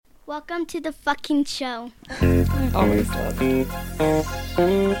Welcome to the fucking show. Always love it.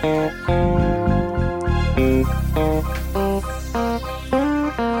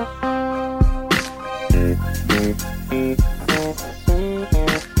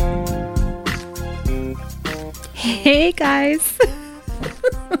 Hey guys.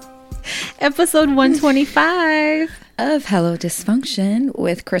 Episode 125 of Hello Dysfunction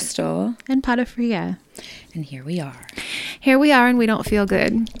with Crystal and Patafria. And here we are. Here we are, and we don't feel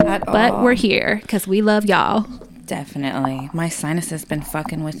good. At but all. We're here because we love y'all. Definitely. My sinuses been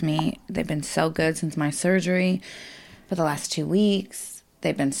fucking with me. They've been so good since my surgery for the last 2 weeks.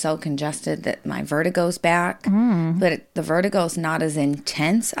 They've been so congested that my vertigo's back. But the vertigo's not as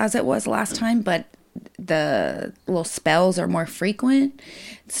intense as it was last time, but the little spells are more frequent.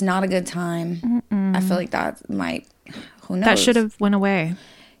 It's not a good time. I feel like that might, who knows? That should have went away.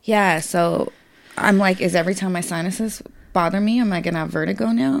 Yeah, so I'm like, is every time my sinuses bother me, am I going to have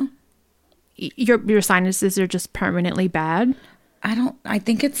vertigo now? Your sinuses are just permanently bad? I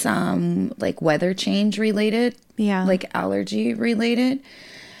think it's like weather change related. Yeah. Like allergy related.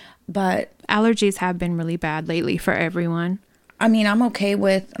 But allergies have been really bad lately for everyone. I mean, I'm okay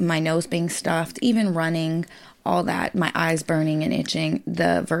with my nose being stuffed, even running, all that, my eyes burning and itching.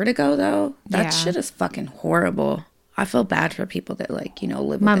 The vertigo, though, that shit is fucking horrible. I feel bad for people that, like, you know,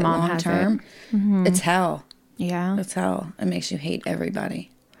 live with it long term. It's hell. Yeah. It's hell. It makes you hate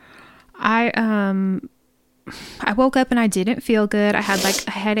everybody. I woke up and I didn't feel good. I had like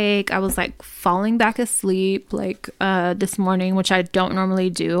a headache. I was like falling back asleep like this morning, which I don't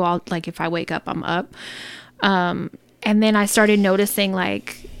normally do. I'll like if I wake up, I'm up. And then I started noticing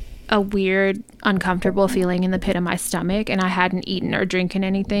like a weird, uncomfortable feeling in the pit of my stomach, and I hadn't eaten or drinking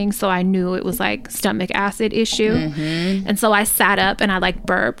anything, so I knew it was like stomach acid issue. And so I sat up and I like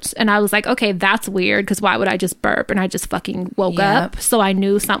burped, and I was like, okay, that's weird, because why would I just burp? And I just fucking woke up, so I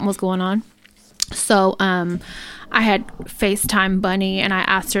knew something was going on. So I had FaceTime Bunny, and I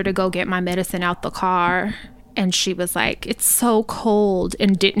asked her to go get my medicine out the car, and she was like, it's so cold,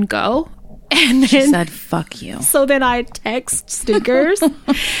 and didn't go. And then, she said, fuck you. So then I text Stickers.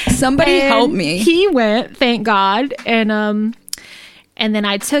 Somebody help me. He went, thank God. And then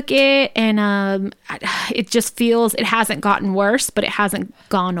I took it, and it just feels, it hasn't gotten worse, but it hasn't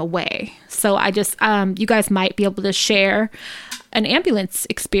gone away. So I just, you guys might be able to share an ambulance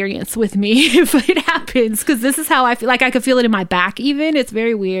experience with me if it happens, because this is how I feel. Like I could feel it in my back even. It's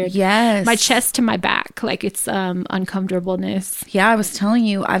very weird. Yes. My chest to my back, like it's uncomfortableness. Yeah, I was telling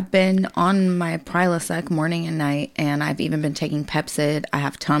you, I've been on my Prilosec morning and night, and I've even been taking Pepsid. I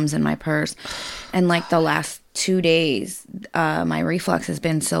have Tums in my purse, and like the last 2 days, my reflux has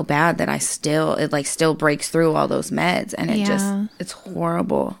been so bad that it still breaks through all those meds, and it's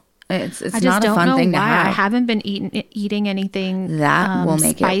horrible. It's not a fun thing to have. I haven't been eating anything that will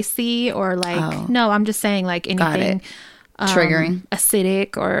make spicy it or like no. I'm just saying like anything triggering,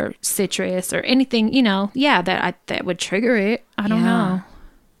 acidic or citrus or anything. You know, that would trigger it. I don't know.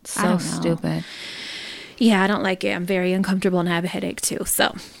 So stupid. Yeah, I don't like it. I'm very uncomfortable and I have a headache too.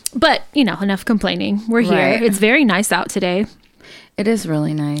 So, but you know, enough complaining. We're here. Right. It's very nice out today. It is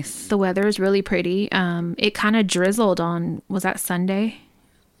really nice. The weather is really pretty. It kind of drizzled on. Was that Sunday?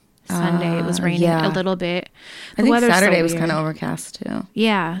 Sunday it was raining a little bit. I think Saturday was kind of overcast too.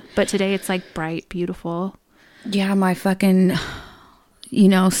 Yeah, but today it's like bright, beautiful. Yeah, my fucking,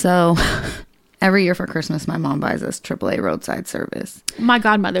 so every year for Christmas, my mom buys us AAA roadside service. My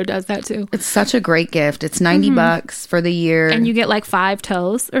godmother does that too. It's such a great gift. It's $90 for the year. And you get like 5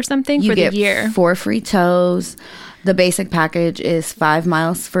 tows or something for the year. You get 4 free tows. The basic package is 5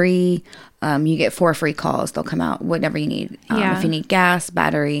 miles free. You get 4 free calls. They'll come out, whatever you need. If you need gas,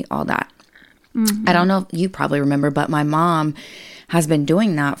 battery, all that. I don't know if you probably remember, but my mom has been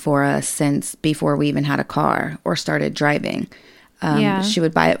doing that for us since before we even had a car or started driving. She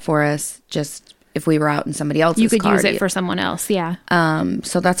would buy it for us just if we were out in somebody else's car. You could use it for someone else, yeah.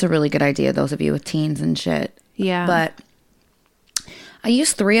 So that's a really good idea, those of you with teens and shit. Yeah. But I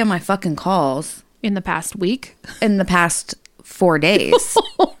used 3 of my fucking calls. In the past week? In the past 4 days.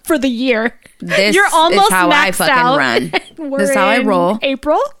 For the year. You're almost is how I fucking out. run. This is how I roll.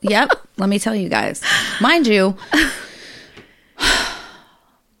 April? Yep. Let me tell you guys. Mind you,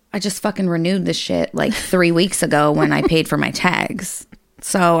 I just fucking renewed this shit like 3 weeks ago when I paid for my tags.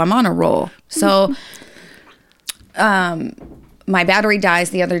 So I'm on a roll. So my battery dies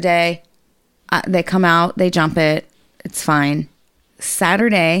the other day. They come out. They jump it. It's fine.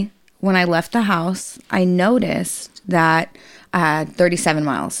 Saturday, when I left the house, I noticed that I had 37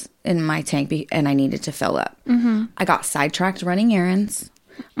 miles in my tank and I needed to fill up. I got sidetracked running errands.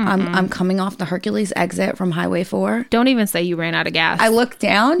 I'm coming off the Hercules exit from Highway 4. Don't even say you ran out of gas. I look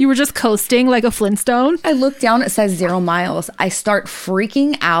down. You were just coasting like a Flintstone. I look down. It says 0 miles. I start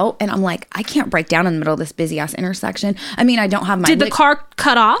freaking out, and I'm like, I can't break down in the middle of this busy ass intersection. I mean, I don't have my. Did the car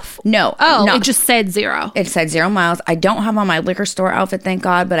cut off? No. Oh, no. It just said 0. It said 0 miles. I don't have on my liquor store outfit, thank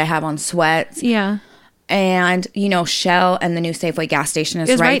God, but I have on sweats. Yeah. And, you know, Shell and the new Safeway gas station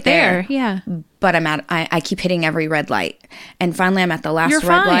is right there. Yeah. But I keep hitting every red light. And finally, I'm at the last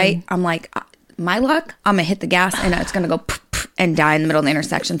red light. I'm like, my luck, I'm going to hit the gas and it's going to go and die in the middle of the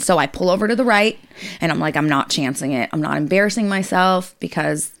intersection. So I pull over to the right and I'm like, I'm not chancing it. I'm not embarrassing myself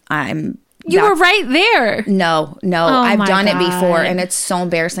because You were right there. No. I've done it before and it's so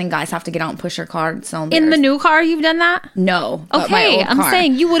embarrassing. Guys have to get out and push your car. It's so embarrassing. In the new car, you've done that? No. Okay, I'm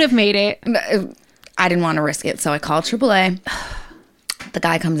saying you would have made it. I didn't want to risk it, so I called AAA. The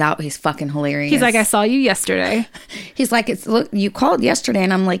guy comes out. He's fucking hilarious. He's like, I saw you yesterday. He's like, look, you called yesterday,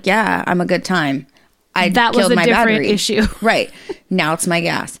 and I'm like, yeah, I'm a good time. That was a different battery. Issue, right? Now it's my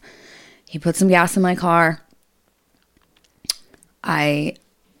gas. He put some gas in my car. I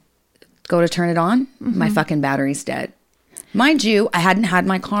go to turn it on. My fucking battery's dead. Mind you, I hadn't had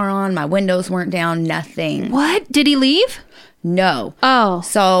my car on. My windows weren't down. Nothing. What? Did he leave? No. Oh,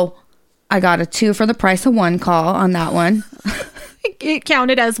 so I got a 2 for the price of 1 call on that one. It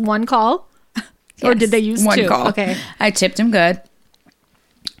counted as 1 call? Yes, or did they use 1 2? Call. Okay. I tipped him good.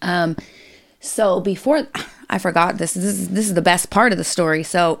 So before, I forgot this is the best part of the story.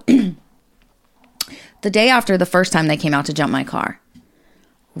 So the day after the first time they came out to jump my car,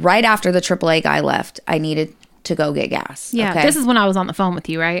 right after the AAA guy left, I needed to go get gas. Yeah, okay? This is when I was on the phone with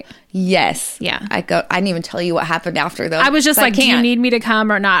you, right? Yes. Yeah. I didn't even tell you what happened after though. I was just like, do you need me to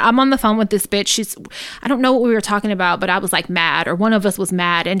come or not? I'm on the phone with this bitch. I don't know what we were talking about, but I was like mad, or one of us was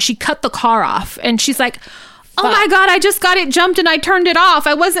mad, and she cut the car off and she's like, oh my God, I just got it jumped and I turned it off.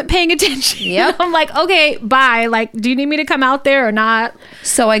 I wasn't paying attention. Yep. I'm like, okay, bye. Like, do you need me to come out there or not?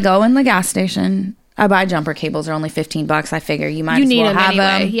 So I go in the gas station. I buy jumper cables. They're only $15. I figure you might as well have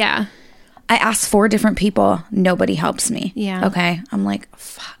them. Yeah. I asked 4 different people. Nobody helps me. Yeah. Okay. I'm like,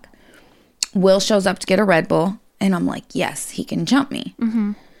 fuck. Will shows up to get a Red Bull. And I'm like, yes, he can jump me.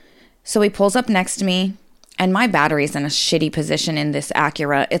 Mm-hmm. So he pulls up next to me. And my battery's in a shitty position in this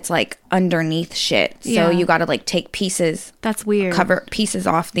Acura. It's like underneath shit. So you got to like take pieces. That's weird. Cover pieces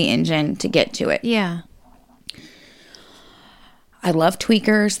off the engine to get to it. Yeah. I love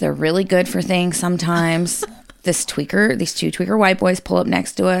tweakers. They're really good for things sometimes. These 2 tweaker white boys pull up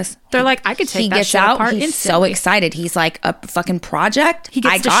next to us. They're like, I could take that shit apart instantly. He's so excited. He's like, a fucking project? He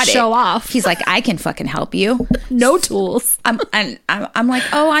gets to show off. He's like, I can fucking help you. No tools. I'm like,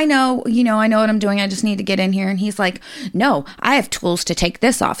 oh, I know. I know what I'm doing. I just need to get in here. And he's like, no, I have tools to take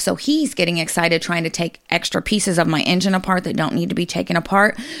this off. So he's getting excited trying to take extra pieces of my engine apart that don't need to be taken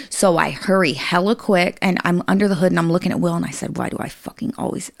apart. So I hurry hella quick. And I'm under the hood and I'm looking at Will. And I said, why do I fucking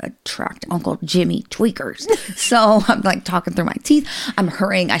always attract Uncle Jimmy tweakers? So I'm like talking through my teeth. I'm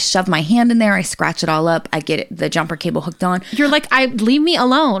hurrying. I shove my hand in there. I scratch it all up. I get the jumper cable hooked on. You're like, leave me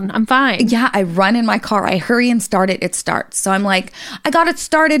alone. I'm fine. Yeah, I run in my car. I hurry and start it. It starts. So I'm like, I got it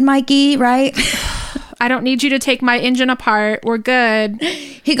started, Mikey, right? I don't need you to take my engine apart. We're good.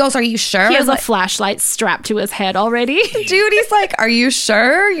 He goes, are you sure? He has a flashlight strapped to his head already. Dude, he's like, are you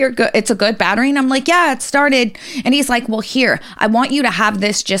sure you're good? It's a good battery? And I'm like, yeah, it started. And he's like, well, here, I want you to have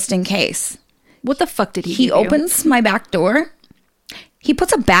this just in case. What the fuck did he do? He opens my back door. He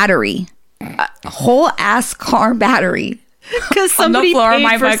puts a battery, a whole ass car battery, because somebody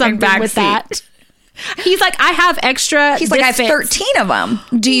paid for something with that. He's like, I have extra. He's like, I have 13 of them.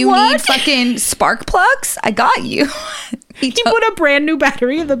 Do you need fucking spark plugs? I got you. He put a brand new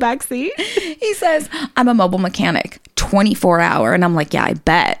battery in the back seat. He says, I'm a mobile mechanic, 24-hour. And I'm like, yeah, I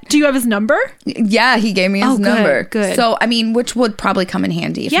bet. Do you have his number? Yeah, he gave me his number. Good. So, I mean, which would probably come in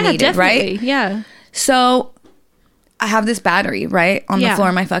handy if needed, definitely. right? Yeah. So I have this battery, right, on the floor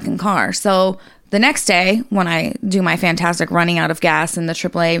of my fucking car. So the next day when I do my fantastic running out of gas and the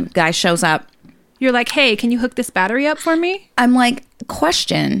AAA guy shows up, you're like, hey, can you hook this battery up for me? I'm like,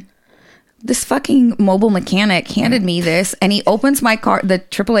 question. This fucking mobile mechanic handed me this and he opens my car. The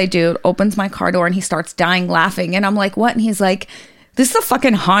AAA dude opens my car door and he starts dying laughing. And I'm like, what? And he's like, this is a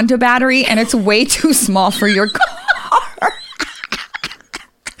fucking Honda battery and it's way too small for your car.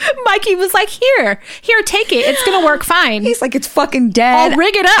 Mikey was like, here, take it. It's going to work fine. He's like, it's fucking dead. I'll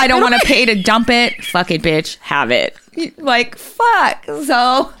rig it up. I don't want to pay to dump it. Fuck it, bitch. Have it. Like, fuck.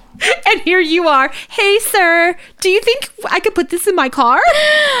 So... And here you are. Hey, sir, do you think I could put this in my car?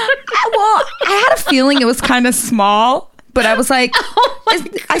 Well, I had a feeling it was kind of small But I was like,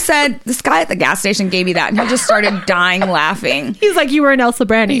 I said, this guy at the gas station gave me that. And he just started dying laughing. He's like, you were an Elsa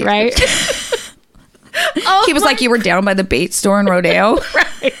Brandy, right? He was like, you were down by the bait store in Rodeo.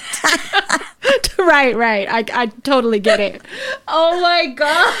 Right. I totally get it. Oh my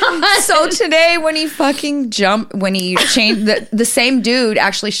God. So today when he fucking jumped, when he changed, the same dude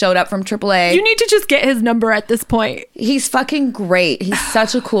actually showed up from AAA. You need to just get his number at this point. He's fucking great. He's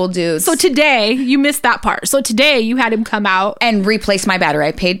such a cool dude. So today, you missed that part. So today you had him come out. And replace my battery.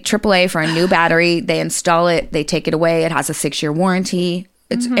 I paid AAA for a new battery. They install it. They take it away. It has a 6-year warranty.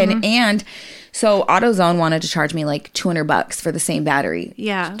 It's and so AutoZone wanted to charge me like $200 for the same battery.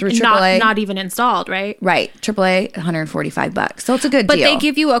 Yeah. Through AAA. Not even installed, right? Right. AAA, $145. So it's a good deal. But they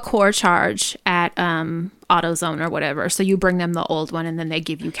give you a core charge at AutoZone or whatever. So you bring them the old one and then they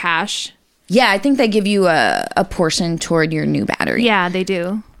give you cash. Yeah, I think they give you a portion toward your new battery. Yeah, they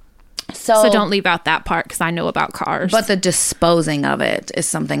do. So don't leave out that part because I know about cars. But the disposing of it is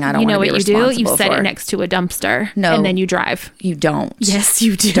something I don't want to be responsible for. You know what you do? You set it next to a dumpster. No. And then you drive. You don't. Yes,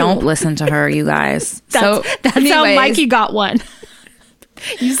 you do. Don't listen to her, you guys. That's how Mikey got one.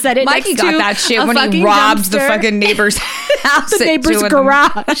 You said it Mikey next got to that shit when he robbed dumpster. the fucking neighbor's house. The neighbor's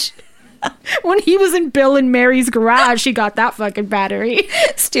garage. When he was in Bill and Mary's garage, he got that fucking battery.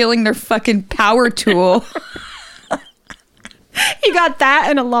 Stealing their fucking power tool. He got that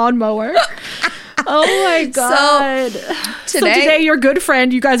and a lawnmower. Oh my God. So today your good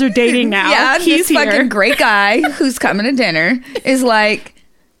friend, you guys are dating now. Yeah, he's this here. fucking great guy who's coming to dinner is like,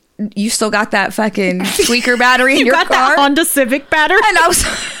 you still got that fucking tweaker battery in your car? You got that Honda Civic battery? And I was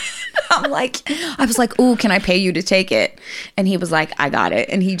like, ooh, can I pay you to take it? And he was like, I got it.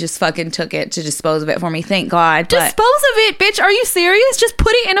 And he just fucking took it to dispose of it for me. Thank God. Dispose of it, bitch. Are you serious? Just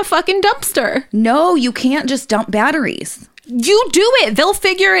put it in a fucking dumpster. No, you can't just dump batteries. You do it. They'll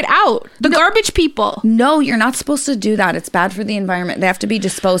figure it out. The garbage people. No, you're not supposed to do that. It's bad for the environment. They have to be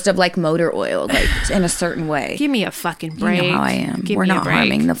disposed of like motor oil, like in a certain way. Give me a fucking break. You know how I am. We're not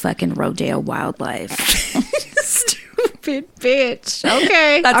harming the fucking Rodeo wildlife. Stupid bitch.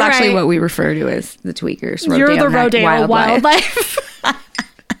 Okay. That's actually what we refer to as the tweakers. You're the Rodeo wildlife.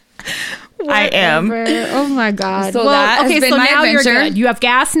 I am. Oh my God. So that has been my now adventure. You're good. You have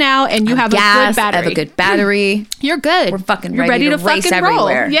gas now and you have a good battery. I have a good battery. You're good. We're fucking ready to race fucking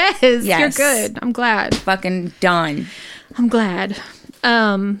everywhere. Roll. Yes, you're good. I'm glad. Fucking done. I'm glad.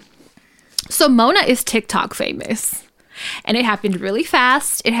 So Mona is TikTok famous. And it happened really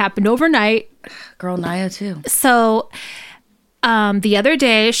fast. It happened overnight. Girl, Naya too. So the other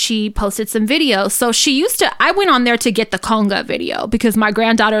day she posted some videos. So I went on there to get the Conga video because my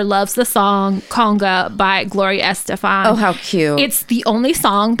granddaughter loves the song Conga by Gloria Estefan. Oh, how cute. It's the only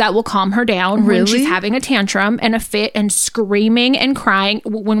song that will calm her down when she's having a tantrum and a fit and screaming and crying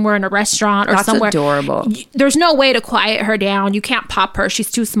when we're in a restaurant or somewhere. That's adorable. There's no way to quiet her down. You can't pop her.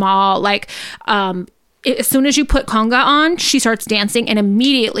 She's too small. Like, as soon as you put Conga on, she starts dancing and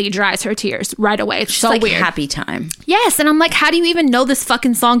immediately dries her tears right away. It's so like weird. Happy time. Yes. And I'm like, how do you even know this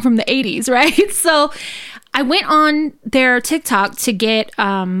fucking song from the 80s, right? So I went on their TikTok to get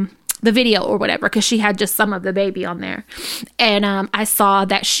the video or whatever because she had just some of the baby on there. And I saw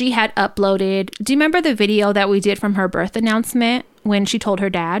that she had uploaded. Do you remember the video that we did from her birth announcement when she told her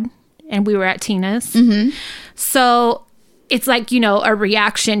dad and we were at Tina's? Mm-hmm. So it's like, a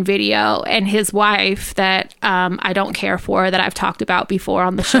reaction video, and his wife that I don't care for, that I've talked about before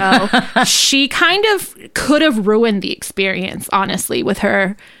on the show, she kind of could have ruined the experience, honestly, with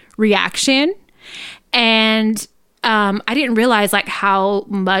her reaction. And I didn't realize like how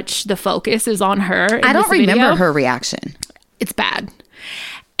much the focus is on her. I don't remember her reaction. It's bad.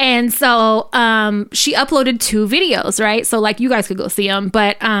 And so she uploaded 2 videos, right? So like you guys could go see them,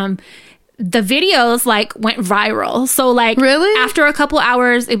 but the videos like went viral. So like really? After a couple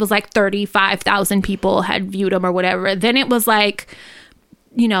hours, it was like 35,000 people had viewed them or whatever. Then it was like,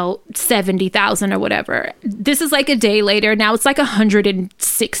 70,000 or whatever. This is like a day later. Now it's like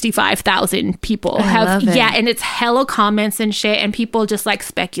 165,000 people have. Yeah. And it's hella comments and shit. And people just like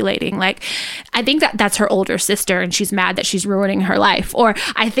speculating. Like, I think that's her older sister and she's mad that she's ruining her life. Or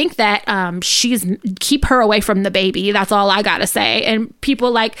I think that keep her away from the baby. That's all I gotta say. And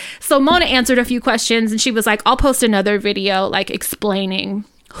people like, so Mona answered a few questions and she was like, I'll post another video like explaining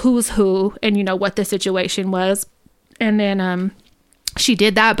who's who and what the situation was. And then she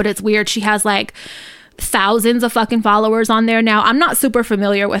did that, but it's weird. She has like thousands of fucking followers on there now. I'm not super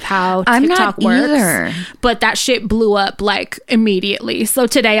familiar with how TikTok works, either. But that shit blew up like immediately. So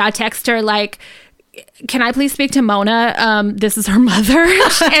today I text her like, can I please speak to Mona? This is her mother.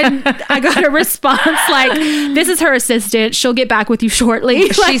 And I got a response like, this is her assistant. She'll get back with you shortly.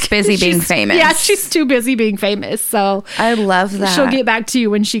 She's busy being famous. Yeah, she's too busy being famous. So I love that. She'll get back to you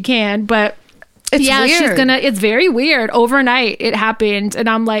when she can. But it's weird. It's very weird. Overnight it happened. And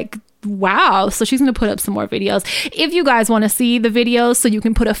I'm like, wow. So she's going to put up some more videos. If you guys want to see the videos so you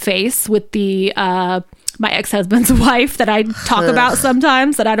can put a face with the my ex-husband's wife that I talk about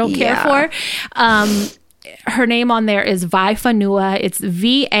sometimes that I don't care for. Her name on there is Vaifanua. It's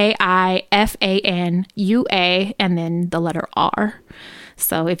Vaifanua and then the letter R.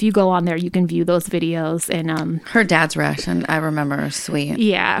 So if you go on there, you can view those videos. And her dad's Russian. I remember. Sweet.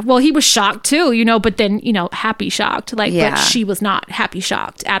 Yeah. Well, he was shocked too, but then, happy shocked. Like, but she was not happy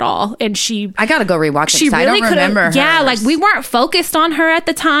shocked at all. And I gotta go rewatch it. She really I don't remember her. Yeah. Like we weren't focused on her at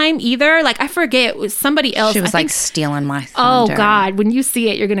the time either. Like I forget, it was somebody else. She was stealing my thunder. Oh God. When you see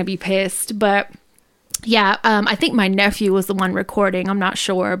it, you're going to be pissed. But yeah, I think my nephew was the one recording. I'm not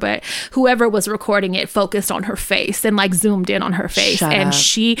sure, but whoever was recording it focused on her face and zoomed in on her face.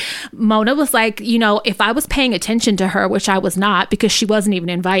 Mona was like, if I was paying attention to her, which I was not because she wasn't even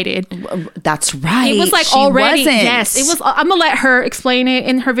invited. That's right. It was she already, wasn't. yes, it was. I'm gonna let her explain it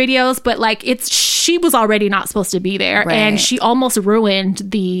in her videos, but she was already not supposed to be there. Right. And she almost ruined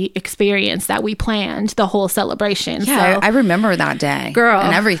the experience that we planned, the whole celebration. Yeah, so, I remember that day. Girl.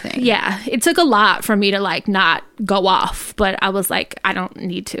 And everything. Yeah. It took a lot for me to not go off, but I was like, I don't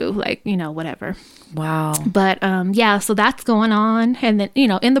need to, whatever. Wow. But so that's going on. And then,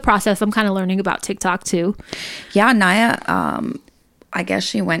 in the process, I'm kind of learning about TikTok too. Yeah, Naya, I guess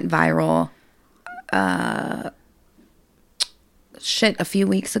she went viral a few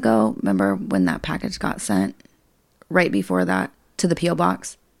weeks ago. Remember when that package got sent? Right before that to the P.O.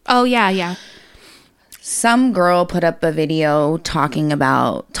 box? Oh, yeah. Some girl put up a video talking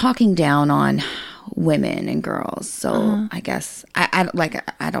down on women and girls. So I guess I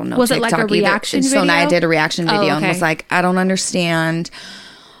don't know. Was TikTok it like a reaction video? So Naya did a reaction video and was like, I don't understand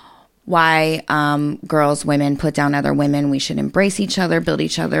why women put down other women. We should embrace each other, build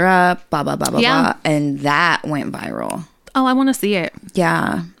each other up, blah blah blah blah blah. And that went viral. Oh, I want to see it.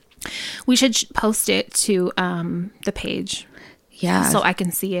 Yeah, we should post it to the page. Yeah. So I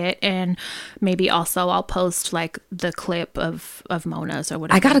can see it. And maybe also I'll post the clip of Mona's or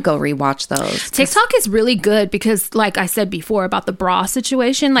whatever. I got to go rewatch those. TikTok is really good because like I said before about the bra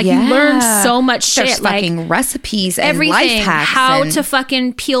situation, you learn so much shit. There's fucking recipes and everything, life hacks. How to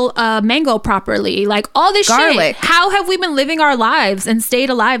fucking peel a mango properly. All this garlic. Shit. How have we been living our lives and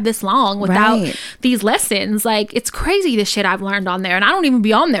stayed alive this long without these lessons? It's crazy the shit I've learned on there. And I don't even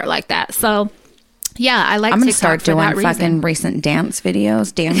be on there like that. So yeah, I like. I'm gonna TikTok start doing fucking recent dance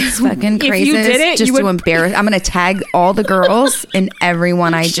videos, fucking crazes, you did it, just to embarrass. I'm gonna tag all the girls in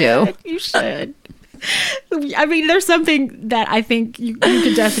everyone I do. You should. I mean, there's something that I think you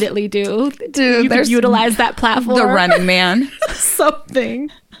could definitely do. Dude, you could utilize that platform. The Running Man, something.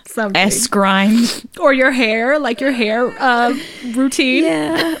 S grind or your hair, your hair routine.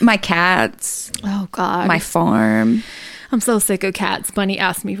 Yeah, my cats. Oh God, my farm. I'm so sick of cats. Bunny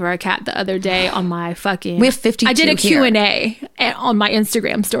asked me for a cat the other day on my fucking... We have 52 I did a here. Q&A on my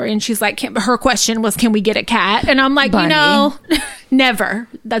Instagram story, and she's like, her question was, can we get a cat? And I'm like, Bunny. Never.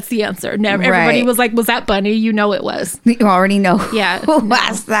 That's the answer. Never. Right. Everybody was like, was that Bunny? You know it was. You already know. Yeah. Who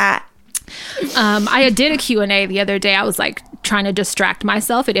was that? I did a Q&A the other day. I was trying to distract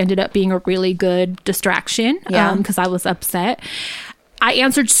myself. It ended up being a really good distraction because I was upset. I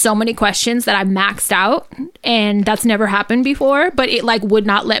answered so many questions that I maxed out, and that's never happened before, but it would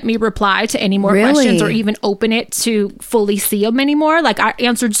not let me reply to any more questions or even open it to fully see them anymore. I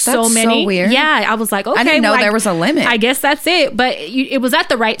answered so many. So weird. Yeah. I was like, okay. I didn't know there was a limit. I guess that's it. But it was at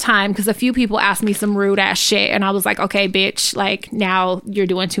the right time because a few people asked me some rude ass shit, and I was like, okay, bitch, now you're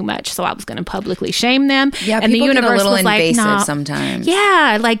doing too much. So I was going to publicly shame them. Yeah. And the universe get a little was invasive nah. sometimes.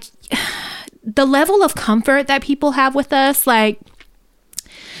 Yeah. The level of comfort that people have with us,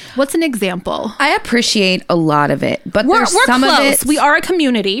 what's an example? I appreciate a lot of it, but we're some close. of it. We are a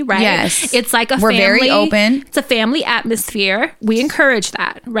community, right? Yes. It's like we're family. Very open. It's a family atmosphere. We encourage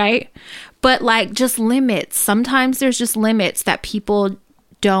that, right? But just limits. Sometimes there's just limits that people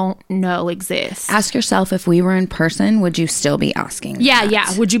don't know exist. Ask yourself, if we were in person, would you still be asking? Yeah, that?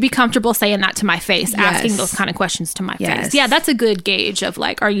 yeah. Would you be comfortable saying that to my face? Yes. Asking those kind of questions to my Yes. face? Yeah, that's a good gauge of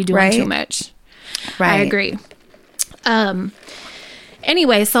are you doing too much? Right. I agree.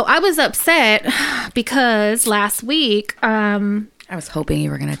 Anyway, so I was upset because last week, I was hoping you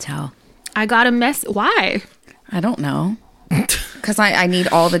were going to tell. I got a mess. Why? I don't know. Because I need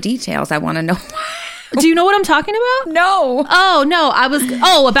all the details. I want to know Do you know what I'm talking about? No. Oh, no.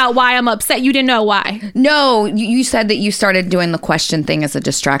 About why I'm upset. You didn't know why. No, you said that you started doing the question thing as a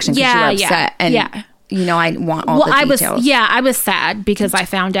distraction because you were upset. And, I want all the details. I was sad because I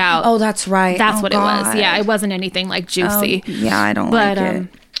found out. Oh, that's right. That's what God. It was. Yeah, it wasn't anything like juicy. I don't like it.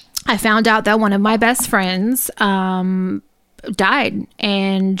 I found out that one of my best friends died,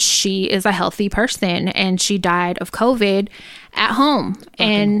 and she is a healthy person, and she died of COVID at home.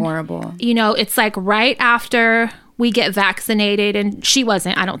 Fucking horrible. It's like right after we get vaccinated, and she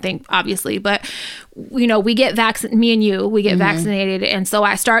wasn't, I don't think, obviously, but we get me and you, we get vaccinated, and so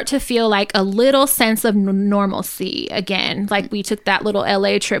I start to feel like a little sense of normalcy again. Like we took that little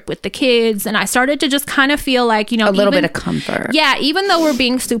LA trip with the kids, and I started to just kind of feel like, a little bit of comfort. Yeah, even though we're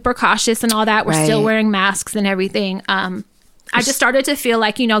being super cautious and all that, we're still wearing masks and everything. I just started to feel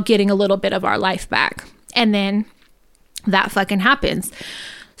like, getting a little bit of our life back. And then that fucking happens.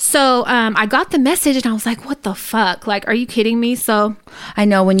 So I got the message and I was like, what the fuck? Like, are you kidding me? So I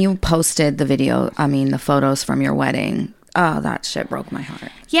know when you posted the photos from your wedding, that shit broke my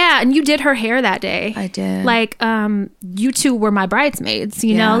heart. Yeah. And you did her hair that day. I did. Like, you two were my bridesmaids,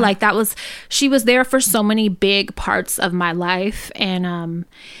 you know, like she was there for so many big parts of my life. And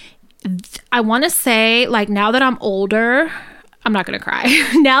I want to say, like, now that I'm older, I'm not going to cry.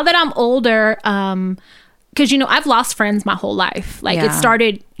 Now that I'm older, because, I've lost friends my whole life. Like, it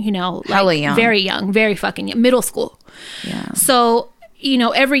started, hella young. Very young, very fucking young, middle school. Yeah. So,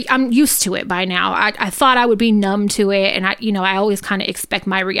 I'm used to it by now. I thought I would be numb to it. And I always kind of expect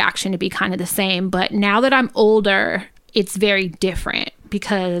my reaction to be kind of the same. But now that I'm older, it's very different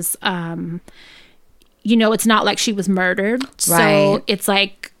because, it's not like she was murdered. Right. So it's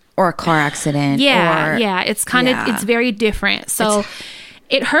like, or a car accident. Yeah. It's kind of, it's very different. So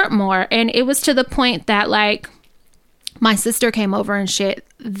it hurt more. And it was to the point that, like, my sister came over and shit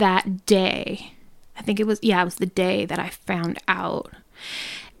that day. I think it was the day that I found out.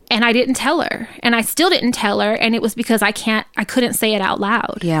 And I didn't tell her. And I still didn't tell her. And it was because I couldn't say it out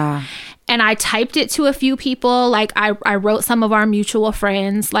loud. Yeah. And I typed it to a few people. Like, I wrote some of our mutual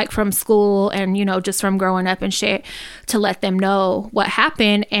friends, like, from school and, just from growing up and shit, to let them know what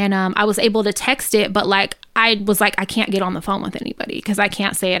happened. And I was able to text it, but, like, I was like, I can't get on the phone with anybody because I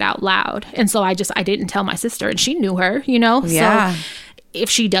can't say it out loud. And so I didn't tell my sister, and she knew her, Yeah. So if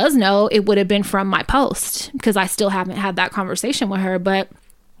she does know, it would have been from my post because I still haven't had that conversation with her. But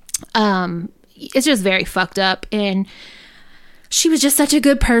it's just very fucked up. And she was just such a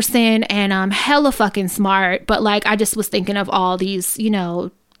good person and hella fucking smart. But, like, I just was thinking of all these,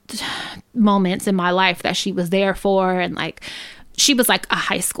 moments in my life that she was there for. And, like, she was like a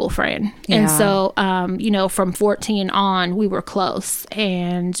high school friend. Yeah. And so, from 14 on, we were close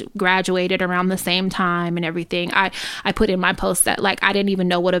and graduated around the same time and everything. I put in my post that, like, I didn't even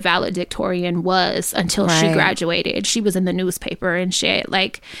know what a valedictorian was until she graduated. She was in the newspaper and shit.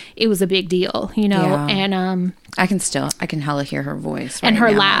 Like, it was a big deal, Yeah. And I can hella hear her voice and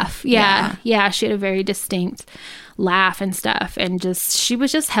her now. laugh. Yeah. She had a very distinct laugh and stuff, and she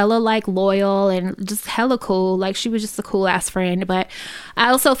was just hella, like, loyal and just hella cool. Like, she was just a cool ass friend. But I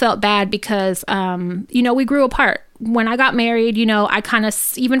also felt bad because we grew apart. When I got married, I kind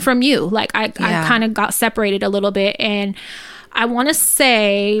of, even from you, like, I kind of got separated a little bit. And I want to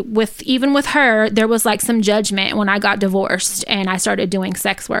say even with her, there was, like, some judgment when I got divorced and I started doing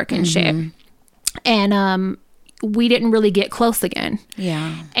sex work and shit. And we didn't really get close again.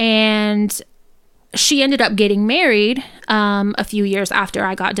 Yeah. And she ended up getting married a few years after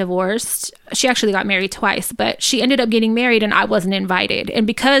I got divorced. She actually got married twice, but she ended up getting married and I wasn't invited. And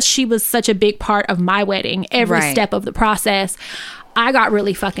because she was such a big part of my wedding, every step of the process, I got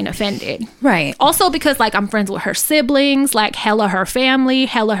really fucking offended. Right. Also because, like, I'm friends with her siblings, like, hella her family,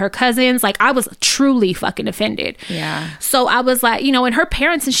 hella her cousins. Like, I was truly fucking offended. Yeah. So I was like, and her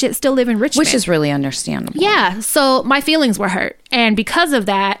parents and shit still live in Richmond. Which is really understandable. Yeah. So my feelings were hurt. And because of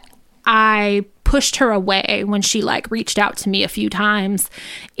that, I pushed her away when she, like, reached out to me a few times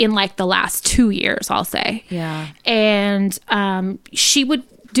in, like, the last 2 years, I'll say. Yeah. And she would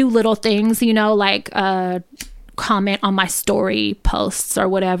do little things, like comment on my story posts or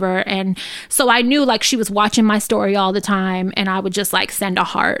whatever. And so I knew, like, she was watching my story all the time, and I would just, like, send a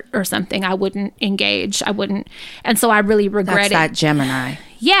heart or something. I wouldn't engage. I wouldn't. And so I really regret it. That's that Gemini.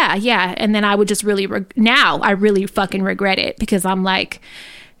 Yeah. And then I would just really, now I really fucking regret it because I'm like,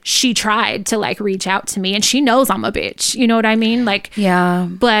 she tried to, like, reach out to me and she knows I'm a bitch. You know what I mean? Like, yeah.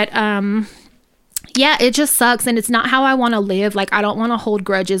 But, Yeah, it just sucks, and it's not how I want to live. Like, I don't want to hold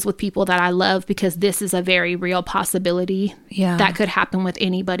grudges with people that I love, because this is a very real possibility that could happen with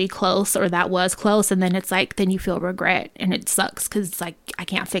anybody close or that was close. And then it's like, then you feel regret, and it sucks because it's like, I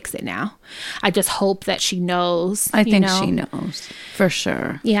can't fix it now. I just hope that she knows. I think she knows for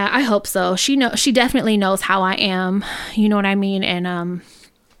sure. Yeah, I hope so. She definitely knows how I am. You know what I mean? And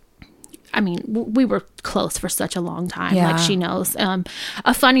I mean, we were close for such a long time. Yeah. Like, she knows.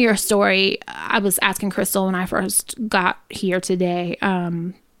 A funnier story, I was asking Crystal when I first got here today,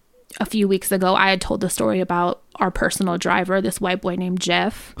 a few weeks ago, I had told the story about our personal driver, this white boy named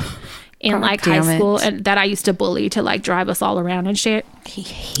Jeff, in like high school, and that I used to bully to like drive us all around and shit. He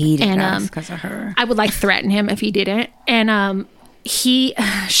hated us because of her. I would like threaten him if he didn't. And she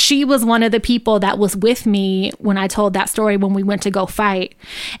was one of the people that was with me when I told that story when we went to go fight,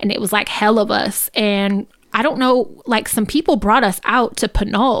 and it was like hell of us. And I don't know, like, some people brought us out to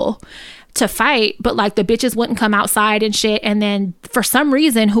Pinole to fight, but like the bitches wouldn't come outside and shit. And then for some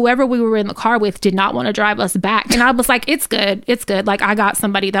reason, whoever we were in the car with did not want to drive us back. And I was like, it's good. Like, I got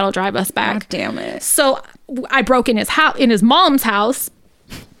somebody that'll drive us back. God damn it. So I broke in his mom's house.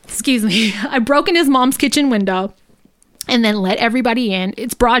 Excuse me. I broke in his mom's kitchen window and then let everybody in.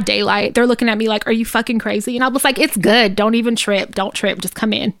 It's broad daylight. They're looking at me like, are you fucking crazy? And I was like, it's good. Don't even trip. Don't trip. Just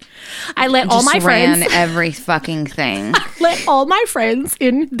come in. I let all my friends. Every fucking thing. I let all my friends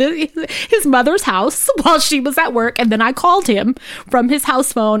in his mother's house while she was at work. And then I called him from his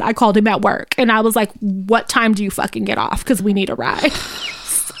house phone. I called him at work. And I was like, what time do you fucking get off? Because we need a ride.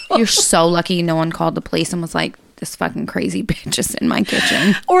 You're so lucky no one called the police and was like, this fucking crazy bitch is in my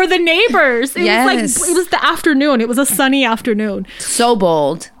kitchen. Or the neighbors. It was the afternoon. It was a sunny afternoon. So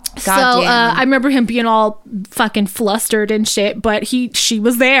bold. I remember him being all fucking flustered and shit, but she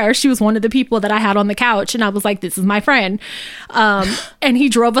was there. She was one of the people that I had on the couch, and I was like, this is my friend. And he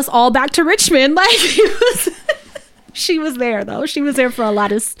drove us all back to Richmond. Like, she was there though. She was there for a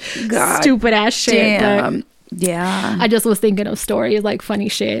lot of stupid ass shit. Damn. Yeah. I just was thinking of stories, like funny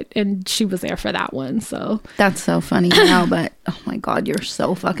shit, and she was there for that one. So that's so funny now, but oh my God, you're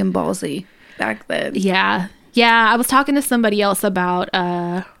so fucking ballsy back then. Yeah. I was talking to somebody else about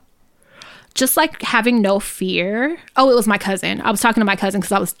just like having no fear. Oh, it was my cousin. I was talking to my cousin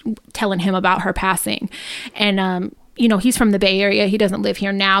because I was telling him about her passing. And you know, he's from the Bay Area. He doesn't live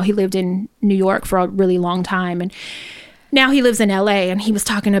here now. He lived in New York for a really long time, and now he lives in LA. And he was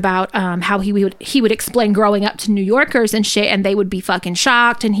talking about how he would explain growing up to New Yorkers and shit, and they would be fucking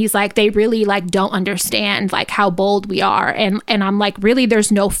shocked. And he's like, they really like don't understand like how bold we are. And I'm like, really,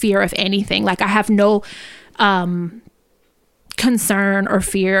 there's no fear of anything. Like, I have no concern or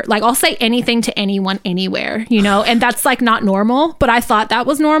fear. Like, I'll say anything to anyone anywhere, you know, and that's like not normal, but I thought that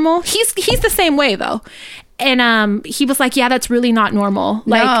was normal. He's the same way though. And he was like, yeah, that's really not normal.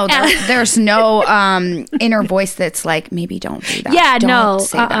 Like, no, there's no inner voice that's like, maybe don't do that. Yeah, don't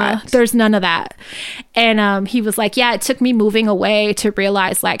say that. There's none of that. And he was like, yeah, it took me moving away to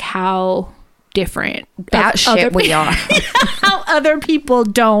realize like how different we are. How other people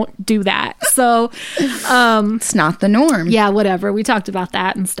don't do that. So it's not the norm. Yeah, whatever. We talked about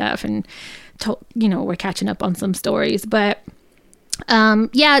that and stuff, and we're catching up on some stories. But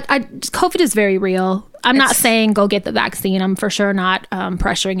COVID is very real. I'm not saying go get the vaccine. I'm for sure not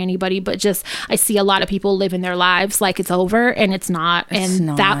pressuring anybody, but just I see a lot of people living their lives like it's over, and it's not.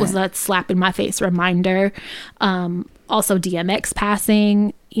 That was a slap in my face reminder. Also, DMX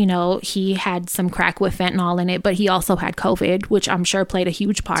passing, he had some crack with fentanyl in it, but he also had COVID, which I'm sure played a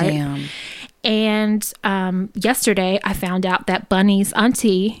huge part. Damn. And yesterday I found out that Bunny's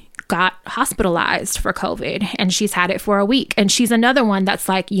auntie got hospitalized for COVID, and she's had it for a week. And she's another one that's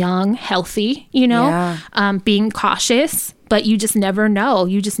like young, healthy, being cautious, but you just never know.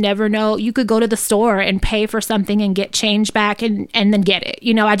 You just never know. You could go to the store and pay for something and get change back and then get it.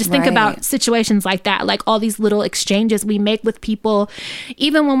 I just think about situations like that, like all these little exchanges we make with people,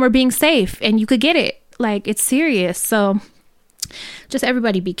 even when we're being safe, and you could get it. Like, it's serious. So just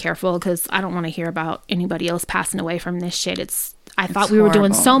everybody be careful, because I don't want to hear about anybody else passing away from this shit. I thought we were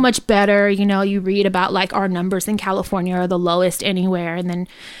doing so much better. You read about like our numbers in California are the lowest anywhere, and then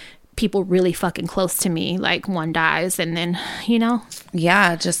people really fucking close to me, like one dies, and then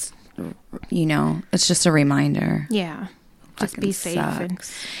yeah, just it's just a reminder. Yeah, just be safe.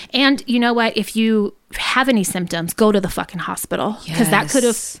 And you know what, if you have any symptoms, go to the fucking hospital, because that could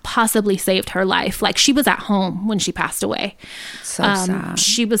have possibly saved her life. Like, she was at home when she passed away. So sad.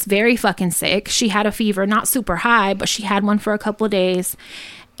 She was very fucking sick. She had a fever, not super high, but she had one for a couple of days,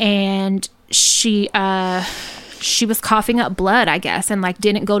 and she she was coughing up blood, I guess, and like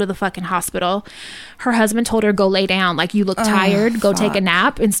didn't go to the fucking hospital. Her husband told her, go lay down. Like, you look tired, go take a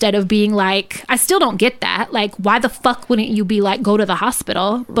nap, instead of being like, I still don't get that. Like, why the fuck wouldn't you be like, go to the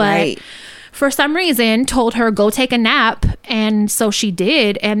hospital? But for some reason told her, go take a nap. And so she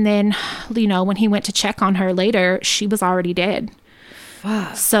did. And then, you know, when he went to check on her later, she was already dead.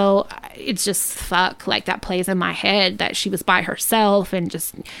 Fuck. So it's just like that plays in my head that she was by herself, and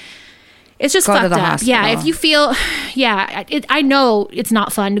just, it's just fucked up. Hospital. Yeah, if you feel, I know it's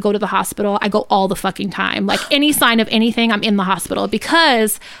not fun to go to the hospital. I go all the fucking time. Like, any sign of anything, I'm in the hospital,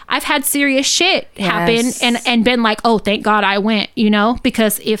 because I've had serious shit happen and been like, oh, thank God I went, you know,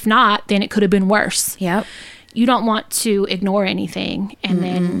 because if not, then it could have been worse. Yep. You don't want to ignore anything, and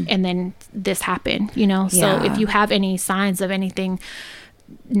then this happened, you know. So if you have any signs of anything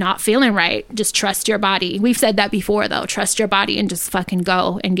not feeling right, just trust your body. We've said that before, though. Trust your body and just fucking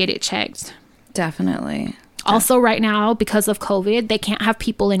go and get it checked. Definitely. Also, right now, because of COVID, they can't have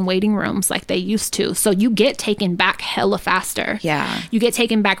people in waiting rooms like they used to. So you get taken back hella faster. Yeah. You get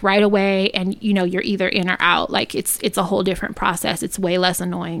taken back right away, and, you know, you're either in or out. Like, it's a whole different process. It's way less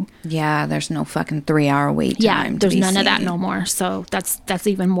annoying. Yeah, there's no fucking 3-hour wait time. Yeah, there's none of that no more. So that's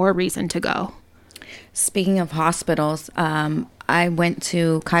even more reason to go. Speaking of hospitals, I went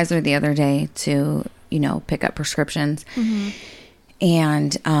to Kaiser the other day to, you know, pick up prescriptions.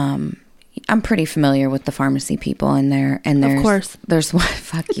 And I'm pretty familiar with the pharmacy in there, and of course, there's one.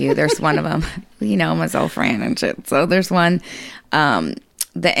 Fuck you. There's one of them. You know, I'm a old friend and shit. So there's one that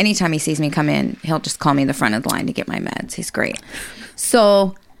anytime he sees me come in, he'll just call me the front of the line to get my meds. He's great.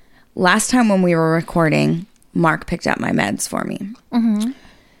 So last time when we were recording, Mark picked up my meds for me.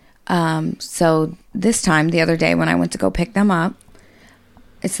 So this time, the other day when I went to go pick them up,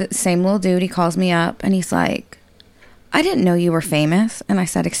 it's the same little dude. He calls me up and he's like, I didn't know you were famous. And I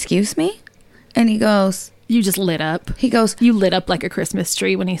said, excuse me? And he goes, you just lit up. He goes, you lit up like a Christmas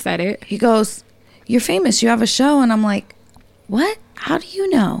tree when he said it. He goes, you're famous. You have a show. And I'm like, what? How do you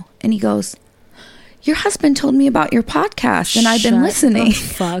know? And he goes, your husband told me about your podcast and I've been listening. The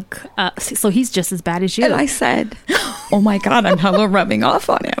fuck. So he's just as bad as you. And I said, oh my God, I'm hella rubbing off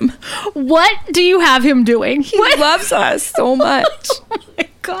on him. What do you have him doing? He loves us so much. Oh my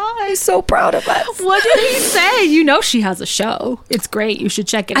God. He's so proud of us. What did he say? You know she has a show. It's great. You should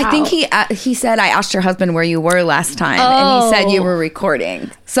check it out. I think he said, I asked your husband where you were last time. And he said you were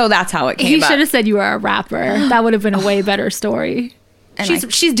recording. So that's how it came up. He should have said you were a rapper. That would have been a way better story.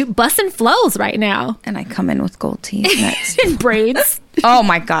 And she's busting flows right now. And I come in with gold teeth next. And braids. Oh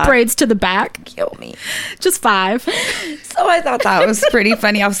my God. Braids to the back. Kill me. Just 5. So I thought that was pretty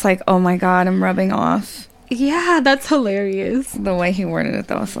funny. I was like, oh my God, I'm rubbing off. Yeah, that's hilarious. The way he worded it,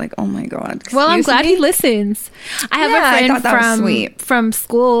 though, I was like, oh my God. Well, I'm glad he listens. I have a friend from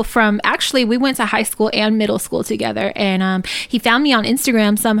school, actually, we went to high school and middle school together. And he found me on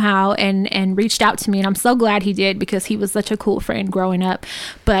Instagram somehow and reached out to me. And I'm so glad he did, because he was such a cool friend growing up.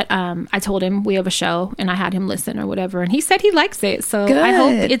 But I told him we have a show and I had him listen or whatever. And he said he likes it. So good. I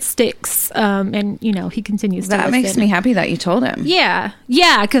hope it sticks. And, you know, he continues to listen. That makes me happy that you told him. Yeah.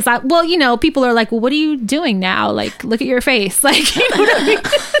 Yeah. Because, you know, people are like, well, what are you doing now? Like, look at your face. Like, you know what I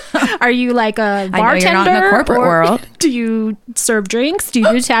mean? Are you like a bartender? I know you're not in the corporate world. Do you serve drinks? Do you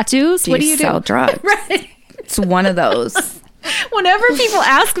do tattoos? What do you sell drugs? Right. It's one of those. Whenever people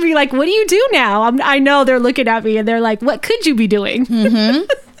ask me, like, what do you do now? I know they're looking at me and they're like, what could you be doing?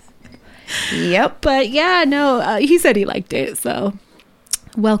 Yep. But yeah, no, he said he liked it. So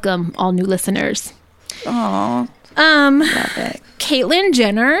welcome all new listeners. Aw. Love it. Caitlyn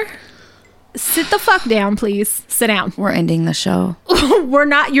Jenner. Sit the fuck down, please. Sit down. We're ending the show.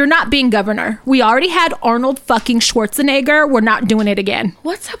 You're not being governor. We already had Arnold fucking Schwarzenegger. We're not doing it again.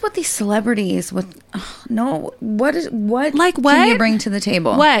 What's up with these celebrities? What like what can you bring to the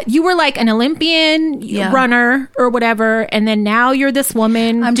table? What? You were like an Olympian runner or whatever, and then now you're this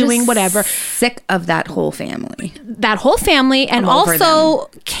woman doing whatever. Sick of that whole family. And also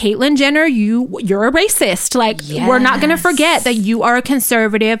Caitlyn Jenner, you're a racist. Like, we're not going to forget that you are a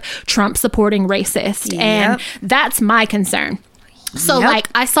conservative, Trump supporting racist. Yep. And that's my concern. So like,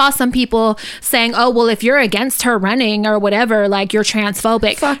 I saw some people saying, oh, well, if you're against her running or whatever, like, you're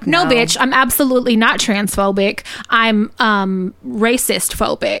transphobic. Fuck no, bitch, I'm absolutely not transphobic. I'm racist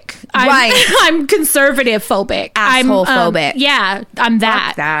phobic. I'm conservative phobic. Asshole phobic. Yeah, I'm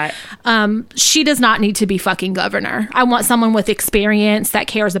that. Fuck that. She does not need to be fucking governor. I want someone with experience that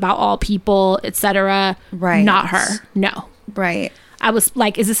cares about all people, etc. Right. Not her. No. Right. I was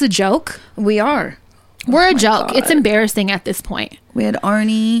like, is this a joke? We are. We're a joke. God. It's embarrassing at this point. We had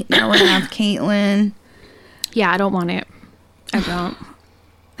Arnie. Now we're going to have Caitlyn. Yeah, I don't want it. I don't.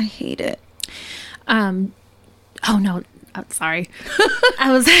 I hate it. Oh no, I'm sorry.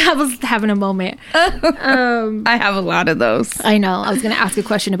 I was having a moment. I have a lot of those. I know. I was going to ask a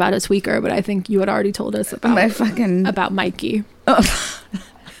question about a tweaker, but I think you had already told us about Mikey. Oh.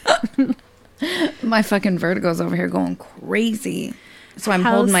 My fucking vertigo's over here going crazy. So I'm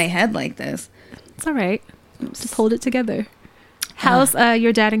holding my head like this. It's all right. Just hold it together. How's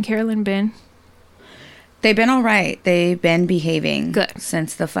your dad and Carolyn been? They've been all right. They've been behaving good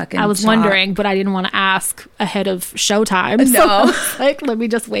since the fucking I was wondering, but I didn't want to ask ahead of showtime. No. So I was like, let me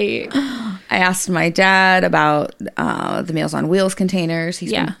just wait. I asked my dad about the Meals on Wheels containers.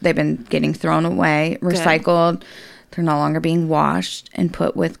 They've been getting thrown away, recycled. Good. They're no longer being washed and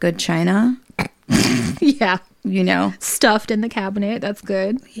put with good china. Yeah. You know. Stuffed in the cabinet. That's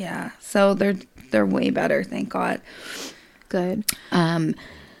good. Yeah. So they're way better, thank God. Good.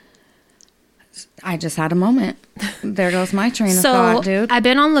 I just had a moment. There goes my train of thought, dude. I've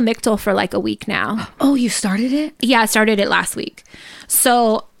been on Lamictal for like a week now. Oh, you started it? Yeah, I started it last week.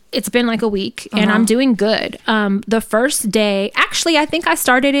 So it's been like a week and I'm doing good. The first day, actually, I think I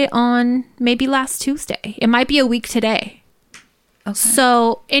started it on maybe last Tuesday. It might be a week today. Okay.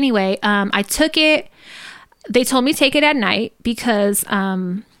 So anyway, I took it. They told me take it at night because,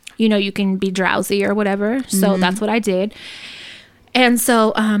 you can be drowsy or whatever. So that's what I did. And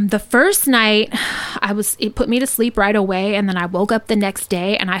so the first night it put me to sleep right away. And then I woke up the next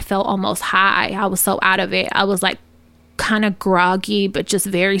day and I felt almost high. I was so out of it. I was like kind of groggy, but just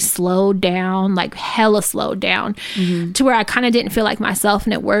very slowed down, like hella slowed down to where I kind of didn't feel like myself.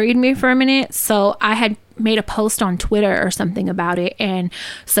 And it worried me for a minute. So I had made a post on Twitter or something about it. And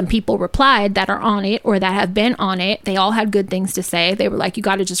some people replied that are on it or that have been on it. They all had good things to say. They were like, you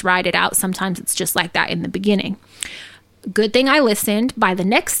got to just ride it out. Sometimes it's just like that in the beginning. Good thing I listened. By the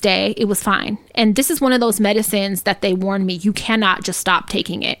next day, it was fine. And this is one of those medicines that they warned me, you cannot just stop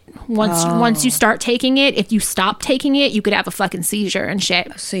taking it. Once you start taking it, if you stop taking it, you could have a fucking seizure and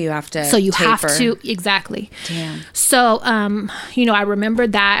shit. So you have to have to, exactly. Damn. So, I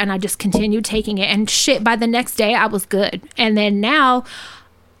remembered that and I just continued taking it. And shit, by the next day, I was good. And then now,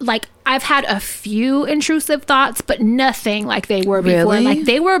 like, I've had a few intrusive thoughts, but nothing like they were before. Really? Like,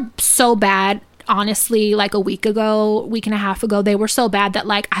 they were so bad. Honestly, like a week and a half ago, they were so bad that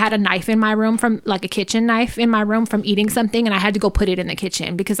like I had a knife in my room from like a kitchen knife in my room from eating something and I had to go put it in the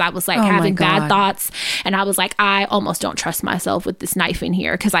kitchen because I was like having bad thoughts and I was like, I almost don't trust myself with this knife in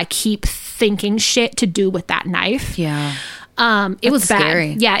here because I keep thinking shit to do with that knife. Yeah. It was bad.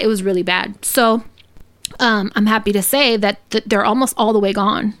 Scary. Yeah, it was really bad. So I'm happy to say that they're almost all the way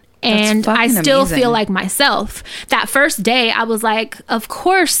gone. And I still feel like myself. That first day, I was like, of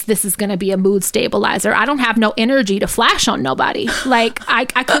course, this is going to be a mood stabilizer. I don't have no energy to flash on nobody. Like, I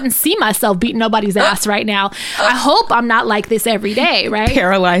couldn't see myself beating nobody's ass right now. I hope I'm not like this every day, right?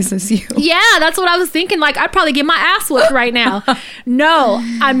 Paralyzes you. Yeah, that's what I was thinking. Like, I'd probably get my ass whooped right now. No,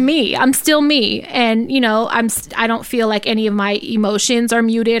 I'm me. I'm still me. And, I don't feel like any of my emotions are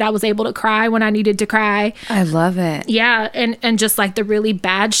muted. I was able to cry when I needed to cry. I love it. Yeah, and just like the really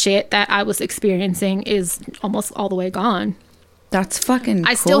bad shit that I was experiencing is almost all the way gone. That's fucking cool.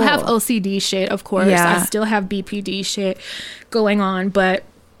 I still have OCD shit, of course. Yeah. I still have BPD shit going on, but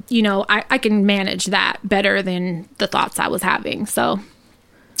I can manage that better than the thoughts I was having. So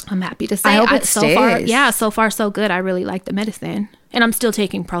I'm happy to say I hope it stays. So far so good. I really like the medicine. And I'm still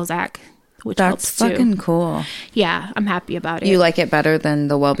taking Prozac, which helps too. That's fucking cool. Yeah, I'm happy about it. You like it better than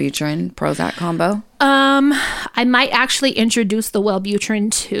the Wellbutrin Prozac combo? I might actually introduce the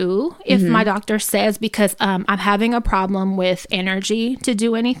Wellbutrin too, if my doctor says, because I'm having a problem with energy to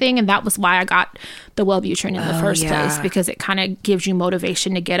do anything, and that was why I got the Wellbutrin in the first place, because it kind of gives you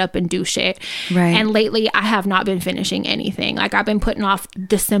motivation to get up and do shit. Right. And lately, I have not been finishing anything. Like, I've been putting off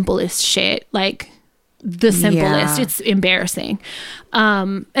the simplest shit, like the simplest. Yeah. It's embarrassing.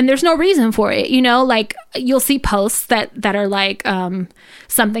 And there's no reason for it, like you'll see posts that are like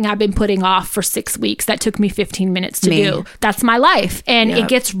something I've been putting off for 6 weeks that took me 15 minutes to do. That's my life. And it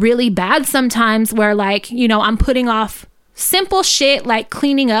gets really bad sometimes where like, I'm putting off simple shit like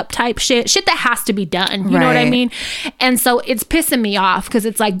cleaning up type shit that has to be done. You know what I mean? And so it's pissing me off because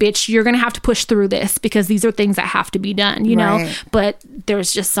it's like, bitch, you're going to have to push through this because these are things that have to be done, you know? But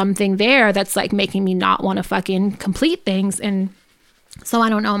there's just something there that's like making me not want to fucking complete things. And so I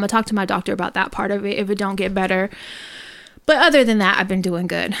don't know. I'm going to talk to my doctor about that part of it if it don't get better. But other than that, I've been doing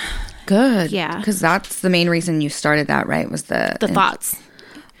good. Good. Yeah. Because that's the main reason you started that, right? Was the thoughts.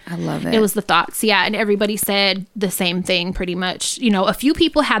 I love it. It was the thoughts. Yeah. And everybody said the same thing pretty much. A few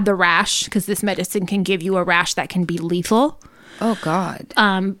people had the rash because this medicine can give you a rash that can be lethal. Oh, God.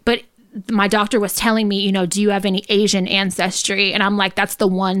 But. My doctor was telling me, do you have any Asian ancestry? And I'm like, that's the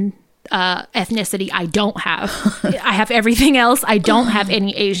one thing that I have. And everybody said the same thing. So I don't know. I'm going to talk to my doctor about that part of it if it don't get better. But other than that, I've been doing good. Good. Because that's the main reason you started that, right? Was the Yeah. ethnicity I don't have. I have everything else. I don't have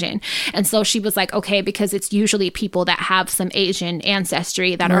any Asian. And so she was like, okay, because it's usually people that have some Asian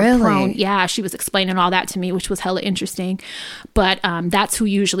ancestry that are prone. Yeah, she was explaining all that to me, which was hella interesting. But that's who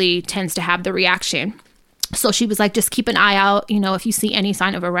usually tends to have the reaction. So she was like, just keep an eye out. You know, if you see any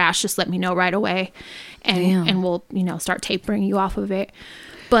sign of a rash, just let me know right away. And we'll, you know, start tapering you off of it.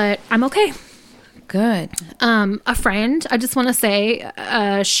 But I'm okay. Good. A friend, I just want to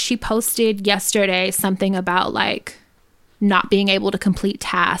say, she posted yesterday something about like not being able to complete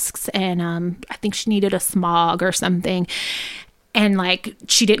tasks. And I think she needed a smog or something. And like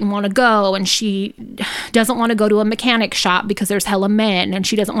she didn't want to go, and she doesn't want to go to a mechanic shop because there's hella men, and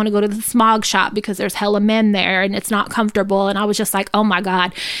she doesn't want to go to the smog shop because there's hella men there and it's not comfortable. And I was just like, oh my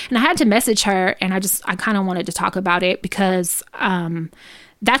God. And I had to message her, and I kind of wanted to talk about it because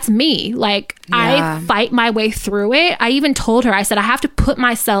that's me. Like, I fight my way through it. I even told her, I said, I have to put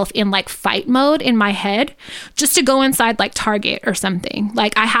myself in like fight mode in my head just to go inside like Target or something.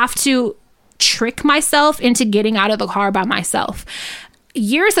 Like, I have to trick myself into getting out of the car by myself.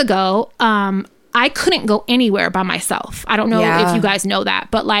 Years ago, I couldn't go anywhere by myself. I don't know if you guys know that,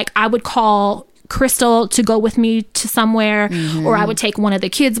 but like I would call Crystal to go with me to somewhere, or I would take one of the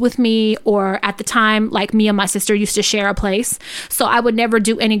kids with me, or at the time, like me and my sister used to share a place. So I would never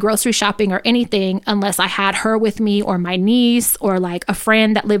do any grocery shopping or anything unless I had her with me, or my niece, or like a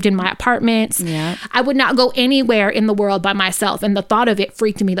friend that lived in my apartments. Yeah. I would not go anywhere in the world by myself. And the thought of it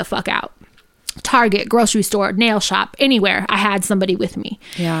freaked me the fuck out. Target, grocery store, nail shop, anywhere, I had somebody with me.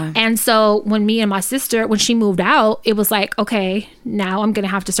 Yeah. And so when me and my sister, when she moved out, it was like, okay, now I'm going to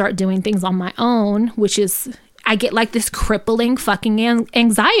have to start doing things on my own, which is, I get like this crippling fucking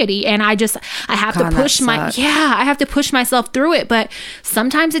anxiety, and I have to push I have to push myself through it. But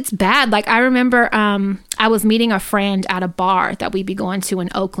sometimes it's bad. Like I remember I was meeting a friend at a bar that we'd be going to in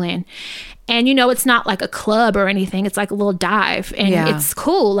Oakland. And, you know, it's not like a club or anything. It's like a little dive. And it's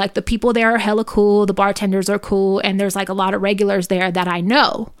cool. Like the people there are hella cool. The bartenders are cool. And there's like a lot of regulars there that I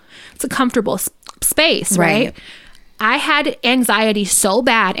know. It's a comfortable space, right? I had anxiety so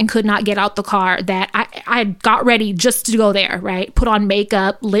bad and could not get out the car that I got ready just to go there, right? Put on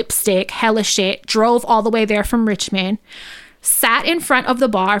makeup, lipstick, hella shit, drove all the way there from Richmond, sat in front of the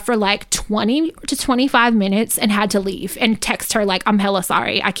bar for like 20 to 25 minutes and had to leave and text her like, I'm hella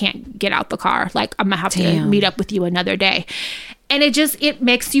sorry. I can't get out the car. Like, I'm gonna have to meet up with you another day. And it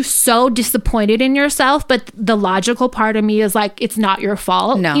makes you so disappointed in yourself. But the logical part of me is like, it's not your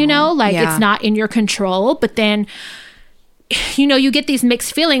fault, you know, like it's not in your control. But then, you know, you get these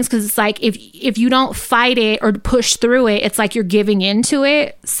mixed feelings because it's like if you don't fight it or push through it, it's like you're giving into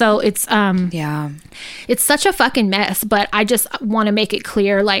it. So it's it's such a fucking mess. But I just want to make it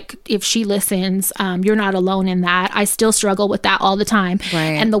clear, like if she listens, you're not alone in that. I still struggle with that all the time.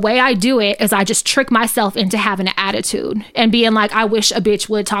 And the way I do it is I just trick myself into having an attitude and being like, I wish a bitch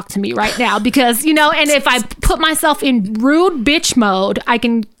would talk to me right now, because, you know, and if I put myself in rude bitch mode, I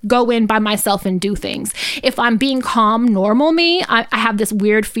can go in by myself and do things. If I'm being calm, normal me, I have this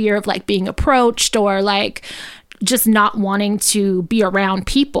weird fear of like being approached or like just not wanting to be around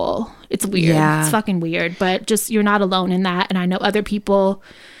people. It's weird. It's fucking weird, but just you're not alone in that. And I know other people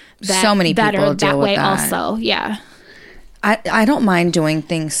that, so many people are that way also. Yeah. I don't mind doing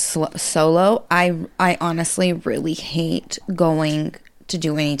things solo. I honestly really hate going to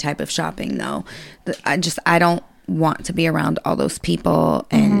do any type of shopping though. I don't want to be around all those people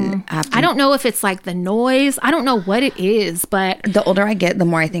and have to, I don't know if it's like the noise. I don't know what it is, but the older I get, the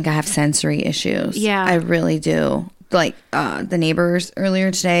more I think I have sensory issues. Yeah, I really do. Like the neighbors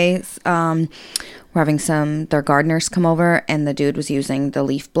earlier today were having their gardeners come over, and the dude was using the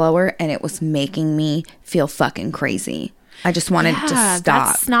leaf blower, and it was making me feel fucking crazy. I just wanted to stop.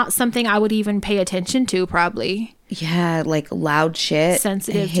 That's not something I would even pay attention to, probably. Yeah, like loud shit.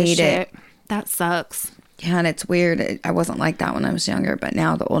 Sensitive to shit. That sucks. Yeah, and it's weird. I wasn't like that when I was younger, but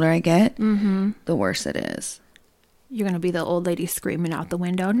now the older I get, the worse it is. You're going to be the old lady screaming out the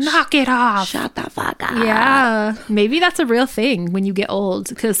window, knock it off. Shut the fuck up. Yeah. Maybe that's a real thing when you get old,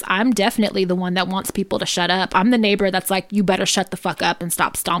 because I'm definitely the one that wants people to shut up. I'm the neighbor that's like, you better shut the fuck up and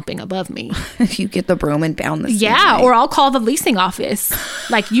stop stomping above me. If you get the broom and pound the ceiling. Yeah, or I'll call the leasing office.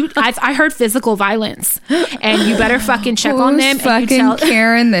 Like, I heard physical violence, and you better fucking check on them. Fucking and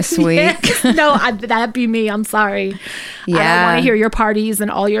Karen this week. Yes. No, that'd be me. I'm sorry. Yeah. I don't want to hear your parties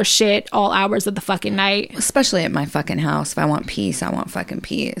and all your shit all hours of the fucking night. Especially at my fucking house. If I want peace, I want fucking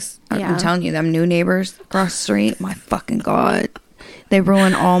peace. I'm telling you, them new neighbors across the street, my fucking God. They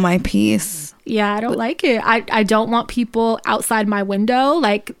ruin all my peace. Yeah, I don't like it. I don't want people outside my window.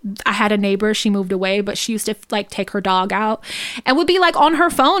 Like, I had a neighbor, she moved away, but she used to like take her dog out and would be like on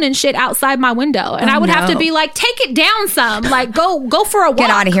her phone and shit outside my window. And I would have to be like, take it down some. Like, go for a walk. Get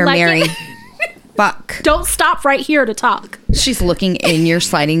out of here, like, Mary. Fuck. Don't stop right here to talk. She's looking in your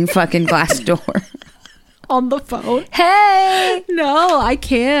sliding fucking glass door. On the phone. Hey. No, I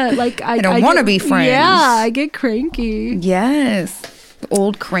can't. Like, I don't want to be friends. Yeah, I get cranky. Yes.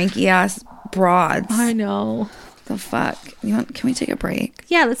 Old cranky ass broads. I know. The fuck? Can we take a break?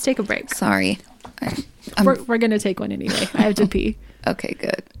 Yeah, let's take a break. Sorry. We're gonna take one anyway. I have to pee. Okay,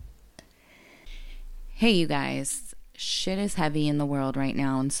 good. Hey, you guys. Shit is heavy in the world right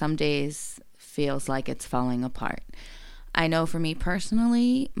now, and some days feels like it's falling apart. I know for me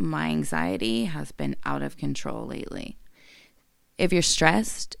personally, my anxiety has been out of control lately. If you're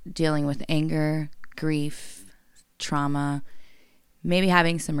stressed, dealing with anger, grief, trauma, maybe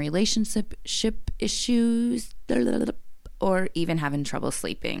having some relationship issues, or even having trouble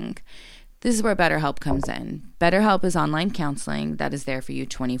sleeping, this is where BetterHelp comes in. BetterHelp is online counseling that is there for you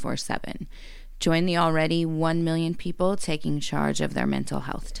 24/7. Join the already 1 million people taking charge of their mental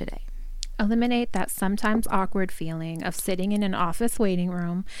health today. Eliminate that sometimes awkward feeling of sitting in an office waiting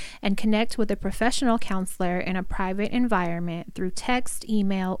room and connect with a professional counselor in a private environment through text,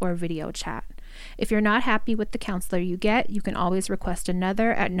 email, or video chat. If you're not happy with the counselor you get, you can always request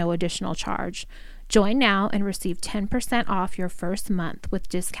another at no additional charge. Join now and receive 10% off your first month with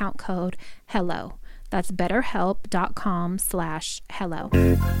discount code HELLO. That's betterhelp.com/hello.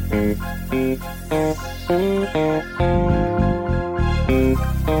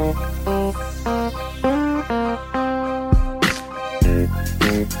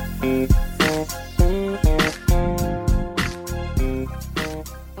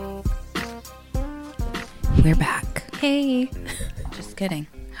 We're back. Hey. Just kidding.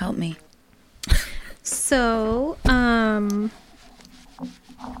 Help me. So,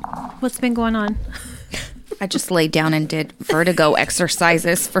 what's been going on? I just laid down and did vertigo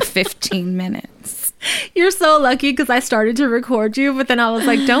exercises for 15 minutes. You're so lucky because I started to record you, but then I was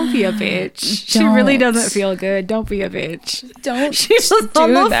like, don't be a bitch. She really doesn't feel good. Don't be a bitch. Don't. She's just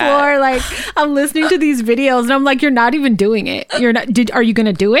on the floor. Like, I'm listening to these videos and I'm like, you're not even doing it. You're not. Are you going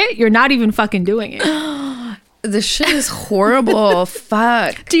to do it? You're not even fucking doing it. This shit is horrible.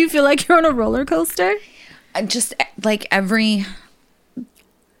 Fuck. Do you feel like you're on a roller coaster? I just like every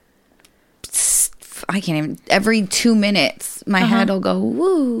 2 minutes, my head will go,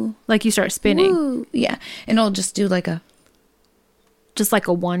 woo. Like you start spinning. Woo. Yeah. And it'll just do like a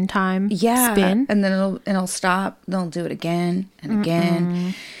one-time spin. And then it'll stop. Then I'll do it again and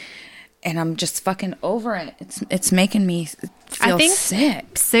again. And I'm just fucking over it. It's making me feel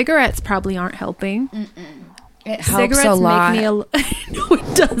sick. Cigarettes probably aren't helping. It helps a lot. Make me no,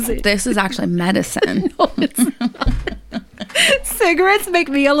 it doesn't. This is actually medicine. No, it's not. Cigarettes make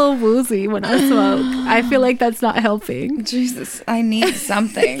me a little woozy when I smoke. I feel like that's not helping. Jesus, I need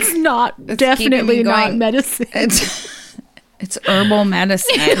something. It's definitely not medicine. It's herbal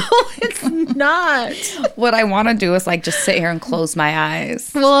medicine. No, it's not. What I want to do is like just sit here and close my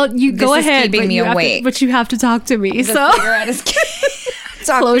eyes. Well, you go ahead, keeping me awake. But you have to talk to me. The So cigarette is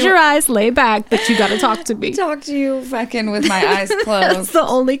close your eyes, lay back, but you got to talk to me. Talk to you fucking with my eyes closed. That's the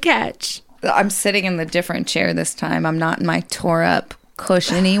only catch. I'm sitting in the different chair this time. I'm not in my tore up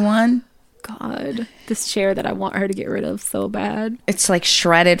cushiony one. God, this chair that I want her to get rid of so bad. It's like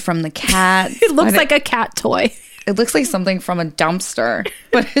shredded from the cat. It looks like a cat toy. It looks like something from a dumpster,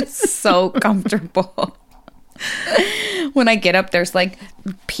 but it's so comfortable. When I get up, there's like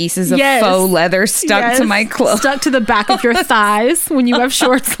pieces of faux leather stuck to my clothes. Stuck to the back of your thighs when you have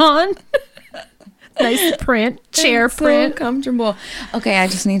shorts on. Nice print, chair print. So comfortable. Okay, I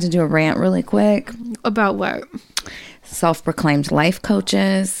just need to do a rant really quick. About what? Self-proclaimed life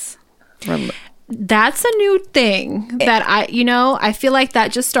coaches. That's a new thing that I feel like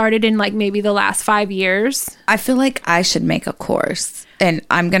that just started in like maybe the last 5 years. I feel like I should make a course and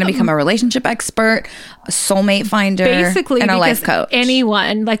I'm going to become a relationship expert, a soulmate finder, basically, and a life coach.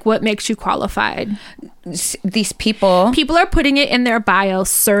 Anyone, like, what makes you qualified? These people are putting it in their bio,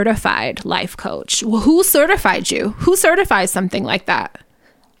 certified life coach. Well, who certified you? Who certifies something like that?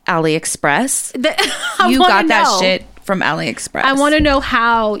 AliExpress. You got that shit from AliExpress. I want to know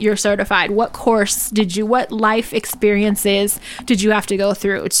how you're certified. What what life experiences did you have to go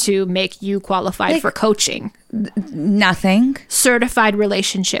through to make you qualified for coaching? Nothing. Certified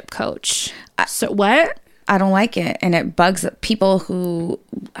relationship coach. So what? I don't like it. And it bugs people who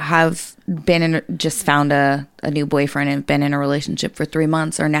have just found a new boyfriend and been in a relationship for 3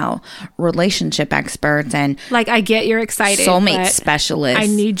 months are now relationship experts and like, I get you're excited, soulmate specialists. I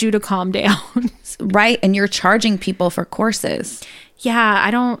need you to calm down. Right. And you're charging people for courses. Yeah,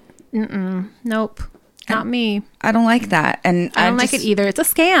 I don't. Nope. Not me. I don't like that. And I don't like it either. It's a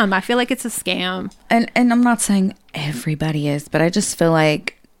scam. I feel like it's a scam. And I'm not saying everybody is, but I just feel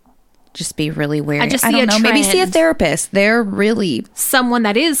like just be really wary. I don't know. Maybe see a therapist. They're really someone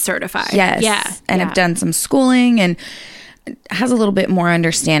that is certified. Yes. Yeah. And have done some schooling and has a little bit more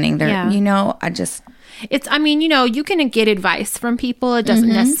understanding. They're, I mean, you can get advice from people. It doesn't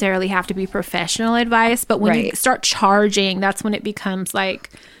necessarily have to be professional advice, but when you start charging, that's when it becomes like,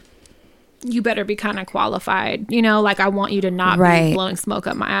 you better be kind of qualified. Like, I want you to not be blowing smoke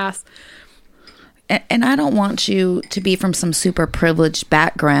up my ass. And I don't want you to be from some super privileged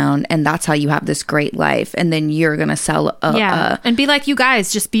background and that's how you have this great life. And then you're going to sell and be like, you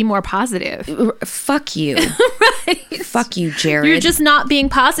guys, just be more positive. Fuck you. Right. Fuck you, Jared. You're just not being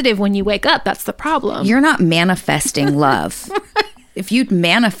positive when you wake up. That's the problem. You're not manifesting love. Right. If you'd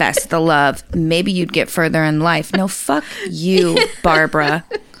manifest the love, maybe you'd get further in life. No, fuck you, Barbara.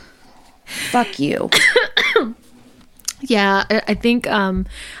 Fuck you. Yeah, I think I'm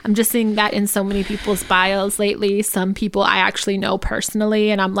just seeing that in so many people's bios lately. Some people I actually know personally,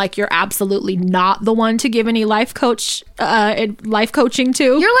 and I'm like, you're absolutely not the one to give any life coaching to.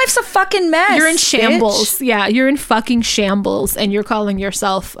 Your life's a fucking mess. You're in shambles. Bitch. Yeah, you're in fucking shambles, and you're calling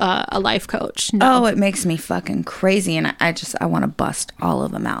yourself a life coach. No. Oh, it makes me fucking crazy, and I want to bust all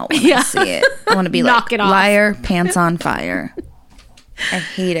of them out when I see it. I want to be knock like, it off. Liar, pants on fire. I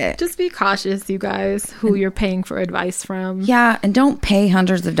hate it. Just be cautious, you guys, who you're paying for advice from. Yeah, and don't pay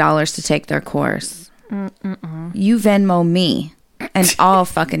hundreds of dollars to take their course. You Venmo me, and I'll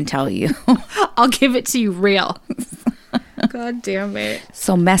fucking tell you. I'll give it to you real. God damn it.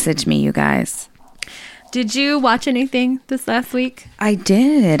 So message me, you guys. Did you watch anything this last week? I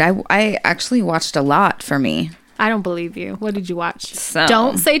did. I actually watched a lot for me. I don't believe you. What did you watch?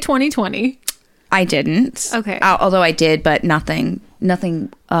 Don't say 2020. I didn't. Okay. Although I did, but nothing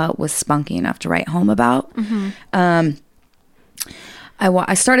was spunky enough to write home about. I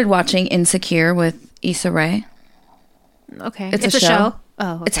started watching Insecure with Issa Rae. Okay. It's a show.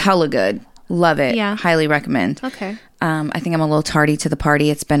 Oh, okay. It's hella good. Love it. Yeah. Highly recommend. Okay. I think I'm a little tardy to the party.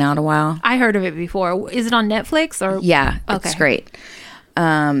 It's been out a while. I heard of it before. Is it on Netflix or? Yeah. It's great.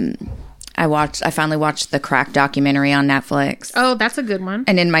 I finally watched the Crack documentary on Netflix. Oh, that's a good one.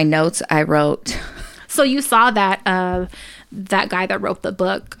 And in my notes, I wrote. So you saw that that guy that wrote the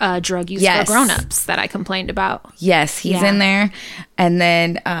book, Drug Use for Grown-Ups, that I complained about. Yes, he's in there. And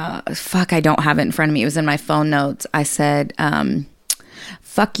then, I don't have it in front of me. It was in my phone notes. I said,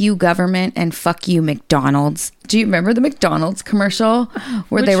 fuck you, government, and fuck you, McDonald's. Do you remember the McDonald's commercial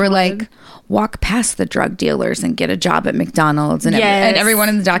where they were like, walk past the drug dealers and get a job at McDonald's? And, and everyone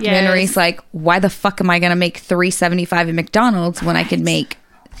in the documentary is like, why the fuck am I going to make $3.75 at McDonald's when I could make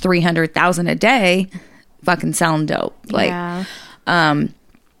 $300,000 a day fucking selling dope? And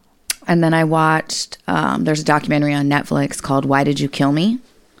then I watched there's a documentary on Netflix called Why Did You Kill Me?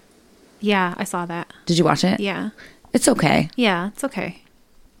 Yeah, I saw that. Did you watch it? Yeah. It's okay. Yeah, it's okay.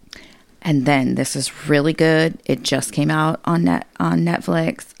 And then this is really good. It just came out on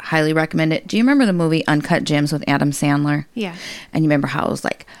Netflix. Highly recommend it. Do you remember the movie Uncut Gems with Adam Sandler? Yeah. And you remember how it was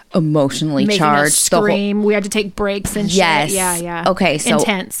like emotionally making charged? Us scream. We had to take breaks and shit. Yes. Yeah. Okay, so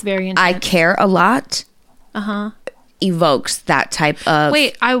intense, very intense. I Care a Lot. Evokes that type of.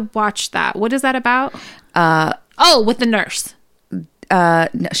 Wait, I watched that. What is that about? With the nurse. No,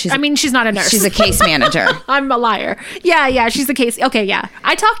 she's not a nurse. She's a case manager. I'm a liar. Yeah, she's a case. Okay, yeah.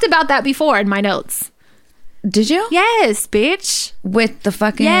 I talked about that before in my notes. Did you? Yes, bitch. With the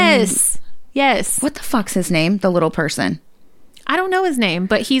fucking... Yes. What the fuck's his name? The little person. I don't know his name,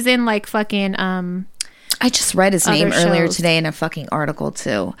 but he's in like fucking... I just read his name earlier today in a fucking article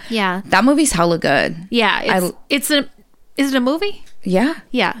too. Yeah. That movie's hella good. Yeah. Is it a movie? Yeah.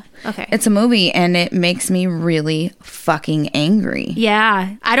 Yeah. Okay. It's a movie and it makes me really fucking angry.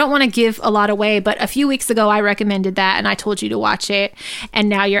 Yeah. I don't want to give a lot away, but a few weeks ago I recommended that and I told you to watch it. And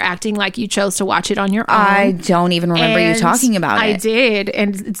now you're acting like you chose to watch it on your own. I don't even remember you talking about it. I did.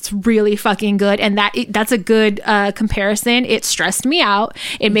 And it's really fucking good. And that's a good comparison. It stressed me out.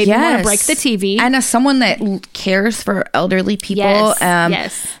 It made me want to break the TV. And as someone that cares for elderly people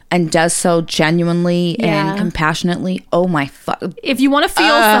and does so genuinely and compassionately, oh my fuck. If you want to feel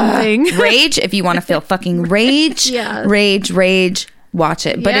something. Rage, if you want to feel fucking rage, rage, watch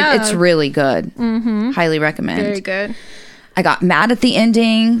it. But it's really good. Mm-hmm. Highly recommend. Very good. I got mad at the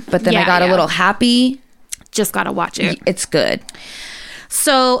ending, but then I got a little happy. Just gotta watch it. It's good.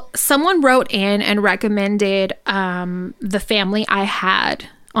 So someone wrote in and recommended The Family I Had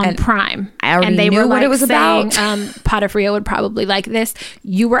on Prime. I already knew what it was about. Potafria would probably like this.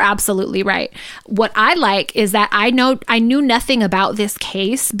 You were absolutely right. What I like is that I knew nothing about this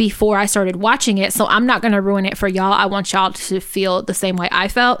case before I started watching it, so I'm not going to ruin it for y'all. I want y'all to feel the same way I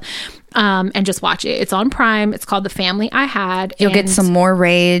felt. And just watch it. It's on Prime. It's called The Family I Had. You'll get some more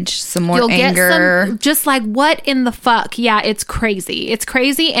rage, some more anger. Just like, what in the fuck? Yeah, it's crazy. It's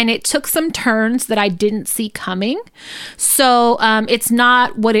crazy. And it took some turns that I didn't see coming. So it's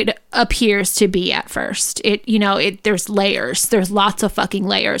not what it appears to be at first. There's layers. There's lots of fucking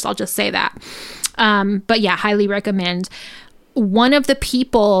layers. I'll just say that. But yeah, highly recommend. One of the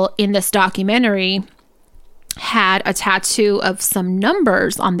people in this documentary had a tattoo of some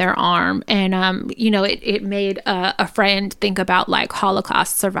numbers on their arm, and it made a friend think about like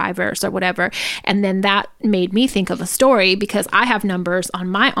Holocaust survivors or whatever, and then that made me think of a story, because I have numbers on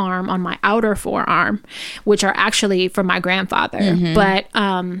my arm, on my outer forearm, which are actually from my grandfather. But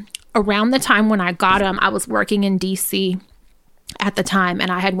around the time when I got them, I was working in DC at the time,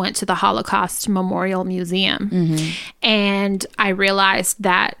 and I had went to the Holocaust Memorial Museum, and I realized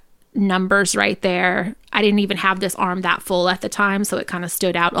that numbers right there. I didn't even have this arm that full at the time, so it kind of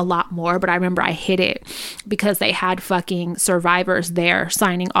stood out a lot more. But I remember I hit it because they had fucking survivors there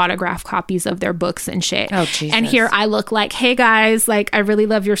signing autograph copies of their books and shit. Oh, Jesus. And here I look like, hey guys, like, I really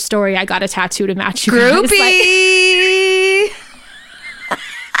love your story. I got a tattoo to match you Groupie! Guys.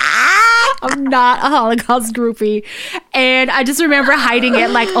 I'm not a Holocaust groupie. And I just remember hiding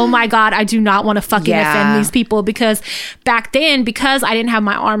it like, oh my God, I do not want to fucking offend these people. Because back then, because I didn't have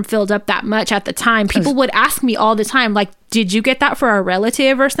my arm filled up that much at the time, people would ask me all the time, like, did you get that for a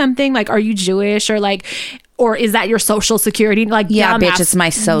relative or something? Like, are you Jewish? Or like, or is that your social security? Like, yeah, bitch, it's my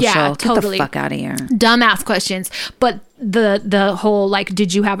social. Yeah, totally. Get the fuck out of here. Dumbass questions. But the whole, like,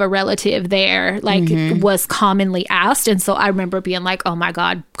 did you have a relative there? Like, was commonly asked. And so I remember being like, oh my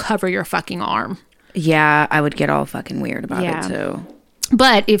God, cover your fucking arm. Yeah, I would get all fucking weird about it too.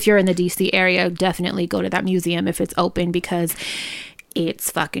 But if you're in the DC area, definitely go to that museum if it's open, because it's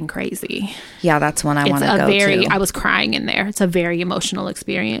fucking crazy. Yeah, that's one I want to go to. I was crying in there. It's a very emotional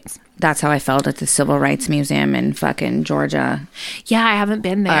experience. That's how I felt at the Civil Rights Museum in fucking Georgia. Yeah, I haven't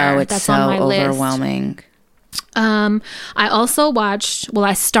been there. Oh, it's that's so on my overwhelming. List. I also watched,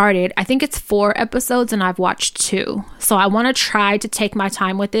 I started, I think it's 4 episodes and I've watched 2. So I want to try to take my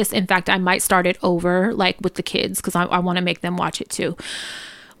time with this. In fact, I might start it over, like, with the kids, because I want to make them watch it too.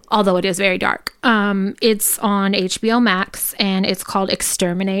 Although it is very dark. It's on HBO Max, and it's called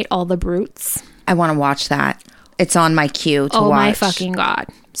Exterminate All the Brutes. I want to watch that. It's on my queue to watch. Oh my fucking God.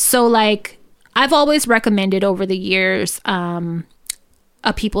 So, like, I've always recommended over the years, A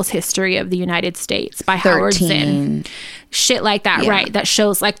People's History of the United States by Howard Zinn. Shit like that, right? That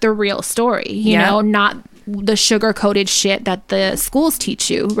shows, like, the real story, you know, not the sugar-coated shit that the schools teach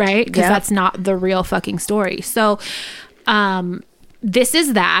you, right? Because that's not the real fucking story. So, this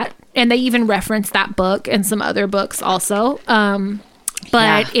is that. And they even reference that book and some other books also.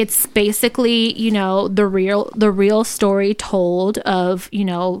 But it's basically, you know, the real story told of, you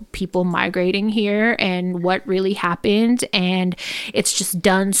know, people migrating here and what really happened. And it's just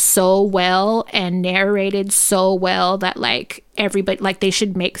done so well and narrated so well that, like, everybody, like, they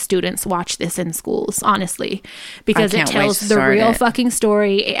should make students watch this in schools, honestly, because it tells the real fucking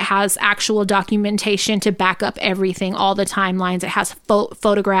story. It has actual documentation to back up everything, all the timelines. It has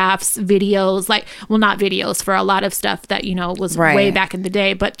photographs, videos, like, well, not videos for a lot of stuff that, you know, was way back in the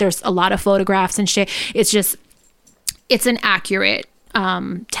day, but there's a lot of photographs and shit. It's an accurate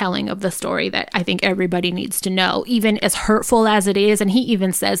telling of the story that I think everybody needs to know, even as hurtful as it is. And he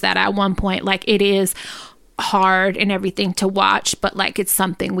even says that at one point, like, it is hard and everything to watch, but, like, it's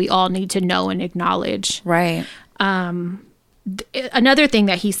something we all need to know and acknowledge. Right. Another thing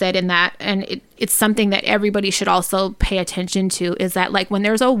that he said in that, and it's something that everybody should also pay attention to, is that, like, when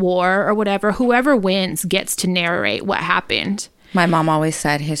there's a war or whatever, whoever wins gets to narrate what happened. My mom always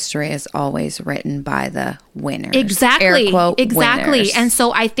said history is always written by the winners. Exactly. Air quote, exactly. Winners. And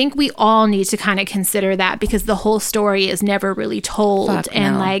so I think we all need to kind of consider that, because the whole story is never really told.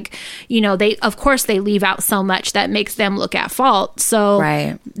 And like, you know, they leave out so much that makes them look at fault.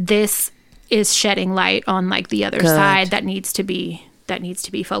 So this is shedding light on, like, the other side that needs to be that needs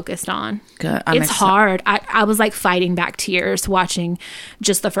to be focused on. Good. It's hard. I was like fighting back tears watching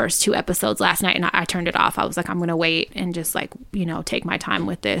just the first 2 episodes last night, and I turned it off. I was like, I'm gonna wait and just like, you know, take my time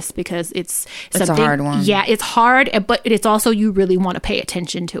with this, because it's a hard one. Yeah, it's hard, but it's also, you really want to pay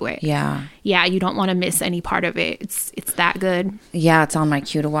attention to it. Yeah, you don't want to miss any part of it. It's that good. Yeah, it's on my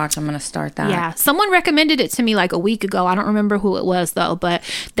queue to watch. I'm gonna start that. Yeah, someone recommended it to me like a week ago. I don't remember who it was though, but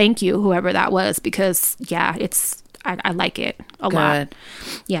thank you, whoever that was, because yeah, I like it a lot.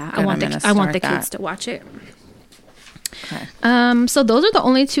 Yeah, I want the kids to watch it. Okay. So those are the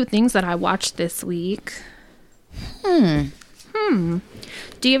only 2 things that I watched this week. Do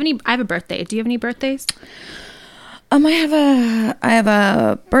you have any? I have a birthday. Do you have any birthdays? I have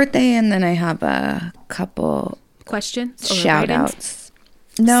a birthday, and then I have a couple questions, shout outs.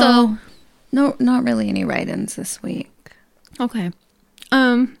 No, not really any write-ins this week. Okay.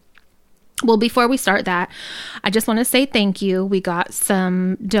 Well, before we start that, I just want to say thank you. We got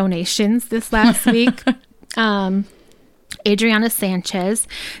some donations this last week. Adriana Sanchez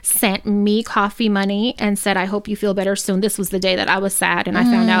sent me coffee money and said, I hope you feel better soon. This was the day that I was sad and I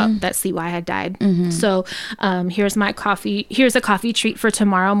found out that CY had died. So here's my coffee. Here's a coffee treat for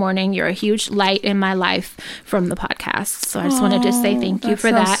tomorrow morning. You're a huge light in my life, from the podcast. So I just wanted to say thank you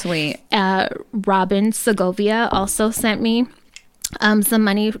for that. Sweet. Robin Segovia also sent me some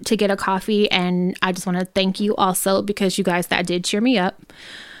money to get a coffee, and I just want to thank you also, because you guys, that did cheer me up.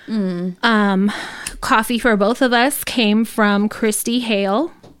 Coffee for both of us came from Christy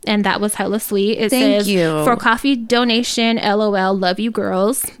Hale, and that was hella sweet. It Thank says, you. For coffee donation, LOL, love you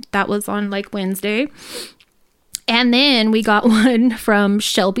girls. That was on like Wednesday. And then we got one from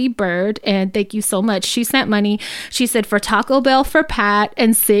Shelby Bird, and thank you so much. She sent money. She said, for Taco Bell for Pat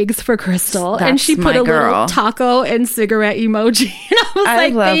and cigs for Crystal. And she put a little taco and cigarette emoji. And I was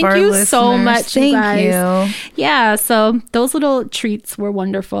like, thank you so much, you guys. Thank you. Yeah, so those little treats were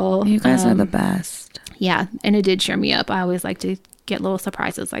wonderful. You guys are the best. Yeah, and it did cheer me up. I always like to get little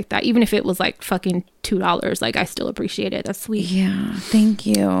surprises like that. Even if it was like fucking $2, like I still appreciate it. That's sweet. Yeah, thank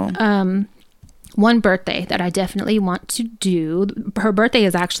you. One birthday that I definitely want to do. Her birthday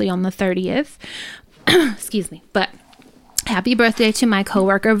is actually on the 30th. Excuse me. But happy birthday to my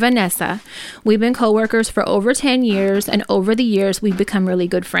coworker, Vanessa. We've been coworkers for over 10 years, and over the years, we've become really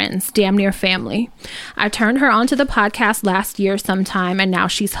good friends, damn near family. I turned her onto the podcast last year sometime, and now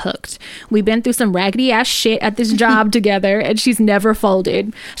she's hooked. We've been through some raggedy ass shit at this job together, and she's never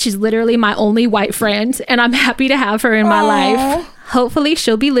folded. She's literally my only white friend, and I'm happy to have her in my life. Hopefully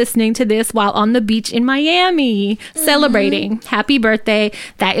she'll be listening to this while on the beach in Miami, celebrating. Happy birthday.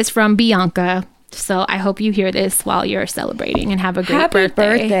 That is from Bianca. So I hope you hear this while you're celebrating, and have a great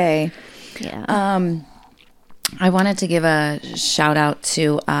birthday. Yeah. I wanted to give a shout out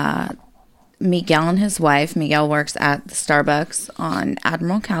to Miguel and his wife. Miguel works at the Starbucks on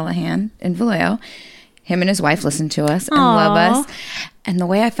Admiral Callahan in Vallejo. Him and his wife listen to us and love us. And the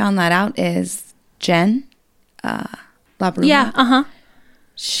way I found that out is Jen, Labruma. Yeah,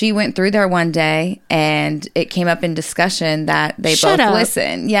 She went through there one day, and it came up in discussion that they both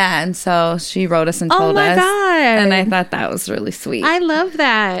listen. Yeah, and so she wrote us and told us. Oh my God. And I thought that was really sweet. I love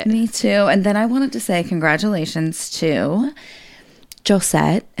that. Me too. And then I wanted to say congratulations to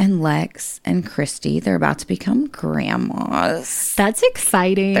Josette and Lex and Christy. They're about to become grandmas. That's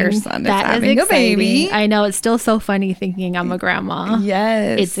exciting. Their son is having a baby. I know. It's still so funny thinking I'm a grandma.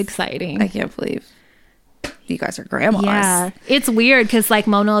 Yes. It's exciting. I can't believe you guys are grandmas. Yeah, it's weird because like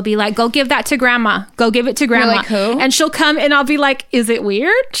Mona will be like, go give that to grandma, go give it to grandma. You're like, who? And she'll come and I'll be like, is it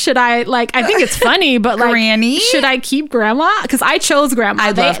weird? Should I like, I think it's funny, but like, Granny? Should I keep grandma? Because I chose grandma.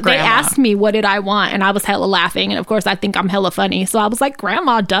 I love grandma. They asked me what did I want, and I was hella laughing, and of course I think I'm hella funny, so I was like,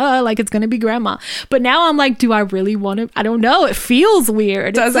 grandma, duh, like it's gonna be grandma. But now I'm like, do I really want to? I don't know, it feels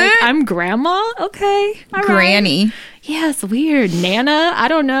weird. Does it's it? Like, I'm grandma. Okay, all Granny. right. Yeah, it's weird. Nana? I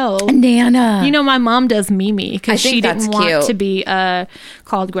don't know. Nana. You know, my mom does Mimi because she didn't want cute. to be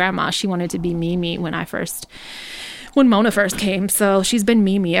called grandma. She wanted to be Mimi when Mona first came. So she's been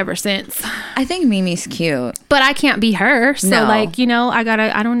Mimi ever since. I think Mimi's cute. But I can't be her. So No. like, you know, I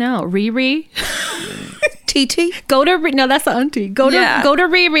don't know. Riri? TT? Go to, no, that's the auntie. Go to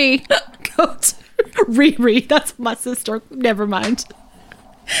Riri. Go to Riri. That's my sister. Never mind.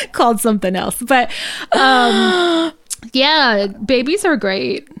 Called something else. But, yeah, babies are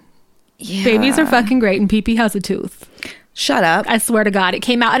great. Yeah. Babies are fucking great, and Pee-Pee has a tooth. Shut up. I swear to God, it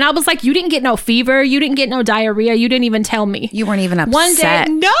came out, and I was like, you didn't get no fever, you didn't get no diarrhea, you didn't even tell me. You weren't even upset.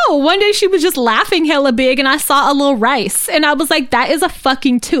 One day she was just laughing hella big, and I saw a little rice, and I was like, that is a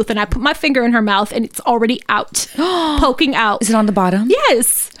fucking tooth, and I put my finger in her mouth, and it's already out, poking out. Is it on the bottom?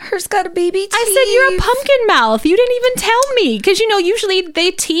 Yes. Hers got a baby teeth. I said, you're a pumpkin mouth. You didn't even tell me. Because, usually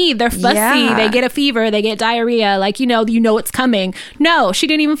they teeth. They're fussy. Yeah. They get a fever. They get diarrhea. Like, you know it's coming. No, she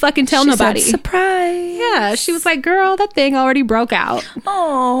didn't even fucking tell nobody. Said, surprise. Yeah. She was like, girl, that thing already broke out.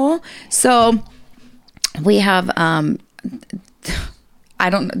 Oh. So we have,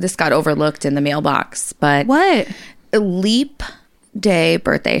 this got overlooked in the mailbox, but. What? Leap Day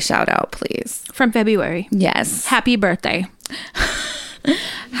birthday shout out, please. From February. Yes. Happy birthday.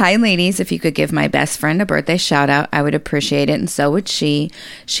 Hi, ladies. If you could give my best friend a birthday shout out, I would appreciate it. And so would she.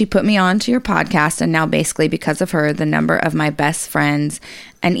 She put me on to your podcast. And now basically because of her, the number of my best friends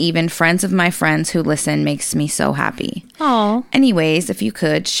and even friends of my friends who listen makes me so happy. Oh. Anyways, if you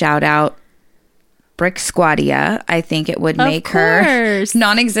could shout out Brick Squadia, I think it would make her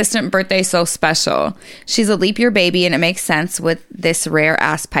non-existent birthday so special. She's a leap year baby, and it makes sense with this rare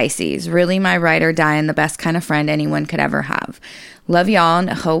ass Pisces. Really my ride or die and the best kind of friend anyone could ever have. Love y'all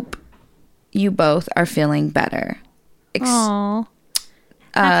and hope you both are feeling better. Aww.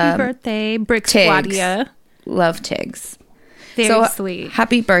 Happy birthday, Brick Squadia. Love Tiggs. Very sweet.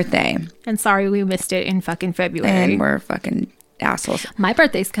 Happy birthday. And sorry we missed it in fucking February. And we're fucking assholes. My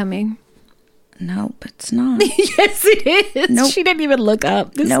birthday's coming. Nope, it's not. Yes, it is. Nope. She didn't even look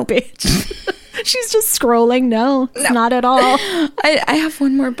up. This bitch. She's just scrolling. No, it's not at all. I have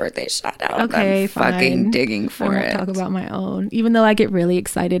one more birthday shout out. Okay, I'm fucking digging for it. Talk about my own, even though I get really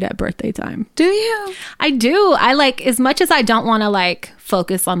excited at birthday time. Do you? I do. I like, as much as I don't want to like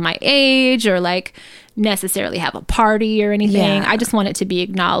focus on my age or like necessarily have a party or anything. I just want it to be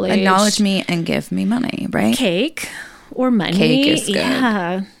acknowledged. Acknowledge me and give me money, right? Cake or money. Cake is good.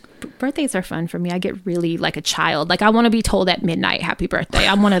 Yeah. Birthdays are fun for me. I get really like a child. Like I want to be told at midnight, happy birthday.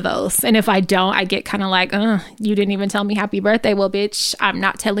 I'm one of those. And if I don't, I get kind of like, you didn't even tell me happy birthday. Well, bitch, I'm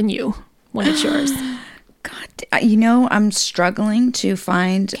not telling you when it's yours. God, I'm struggling to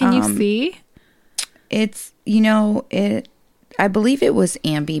find. Can you see? It's, I believe it was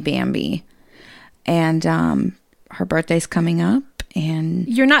Ambi Bambi. And her birthday's coming up. And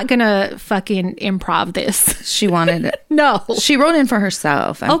you're not gonna fucking improv this. She wanted it. No, she wrote in for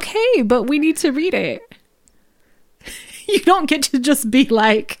herself. Okay, but we need to read it. You don't get to just be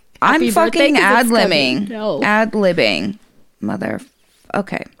like, I'm fucking ad-libbing. No, ad-libbing, mother.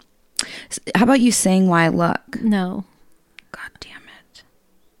 Okay, how about you saying why look? No, God damn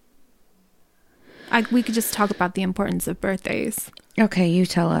it. We could just talk about the importance of birthdays. Okay, you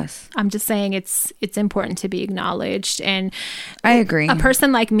tell us. I'm just saying it's important to be acknowledged. And I agree. A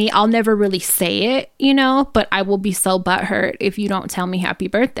person like me, I'll never really say it, but I will be so butthurt if you don't tell me happy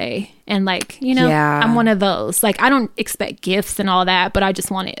birthday. And like, I'm one of those. Like, I don't expect gifts and all that, but I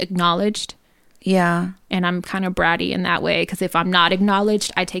just want it acknowledged. Yeah. And I'm kind of bratty in that way because if I'm not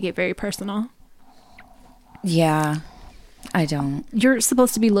acknowledged, I take it very personal. Yeah. I don't. You're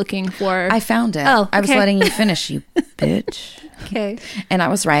supposed to be looking for... I found it. Oh, okay. I was letting you finish, you bitch. Okay. And I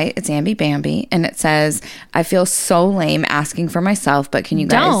was right. It's Ambi Bambi. And it says, I feel so lame asking for myself, but can you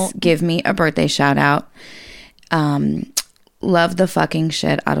guys give me a birthday shout out? Love the fucking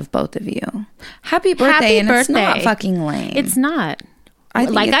shit out of both of you. Happy birthday. It's not fucking lame. It's not.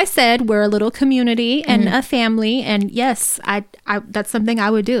 I said, we're a little community and a family. And yes, I that's something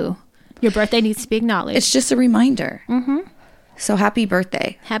I would do. Your birthday needs to be acknowledged. It's just a reminder. Mm-hmm. So happy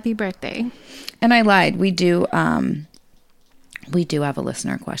birthday. Happy birthday. And I lied. We do have a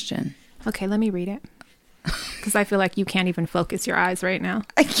listener question. Okay, let me read it. Because I feel like you can't even focus your eyes right now.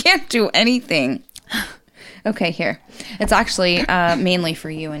 I can't do anything. Okay, here. It's actually mainly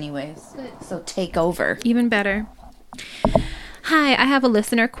for you anyways. So take over. Even better. Hi, I have a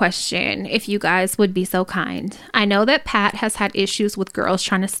listener question, if you guys would be so kind. I know that Pat has had issues with girls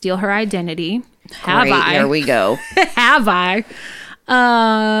trying to steal her identity. Have I? Here we go. Have I?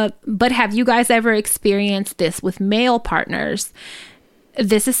 But have you guys ever experienced this with male partners?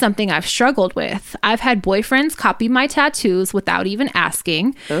 This is something I've struggled with. I've had boyfriends copy my tattoos without even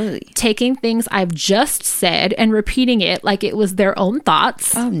asking, taking things I've just said and repeating it like it was their own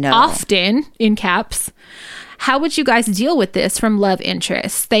thoughts. Oh, no. Often, in caps. How would you guys deal with this from love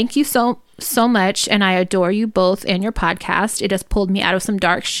interests? Thank you so much, and I adore you both and your podcast. It has pulled me out of some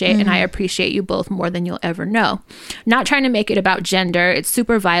dark shit, and I appreciate you both more than you'll ever know. Not trying to make it about gender. It's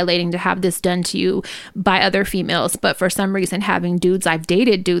super violating to have this done to you by other females, but for some reason, having dudes I've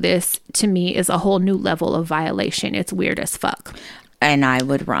dated do this to me is a whole new level of violation. It's weird as fuck. And I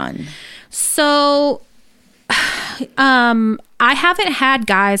would run. So... I haven't had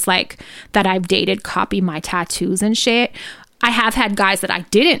guys like that I've dated copy my tattoos and shit. I have had guys that I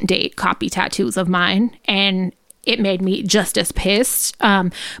didn't date copy tattoos of mine, and it made me just as pissed.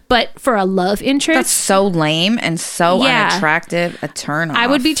 But for a love interest, that's so lame and so unattractive. A turn off. I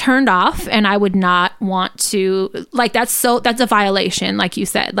would be turned off, and I would not want to, like, that's a violation, like you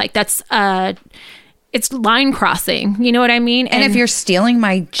said. Like, that's it's line crossing. You know what I mean? And if you're stealing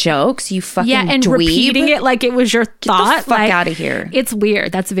my jokes, you fucking and dweeb, repeating it like it was your thought. Get the fuck out of here. It's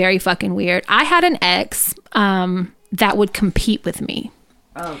weird. That's very fucking weird. I had an ex that would compete with me.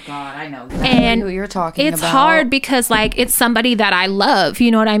 Oh God, I know exactly who you're talking about. It's hard because, like, it's somebody that I love.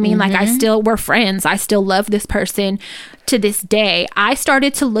 You know what I mean? Like, we're friends. I still love this person to this day. I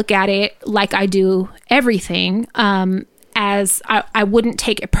started to look at it like I do everything, as I wouldn't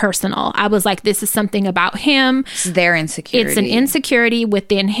take it personal. I was like, this is something about him. It's their insecurity. It's an insecurity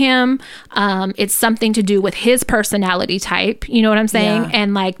within him. It's something to do with his personality type. You know what I'm saying? Yeah.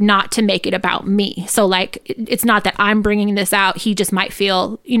 And, like, not to make it about me. So, like, it's not that I'm bringing this out. He just might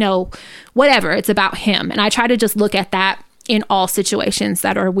feel, you know, whatever. It's about him. And I try to just look at that in all situations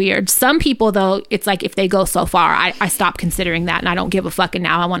that are weird. Some people, though, it's like if they go so far, I stop considering that and I don't give a fuck, and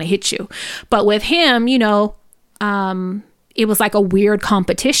now I want to hit you. But with him, you know, it was like a weird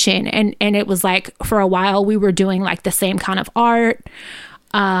competition, and it was like, for a while we were doing like the same kind of art.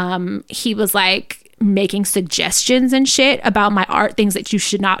 He was like making suggestions and shit about my art, things that you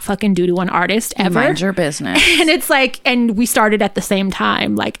should not fucking do to an artist ever. Mind your business. And it's like, and we started at the same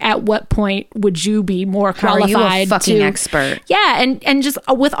time. Like, at what point would you be more qualified? How are you a fucking expert? Yeah, and just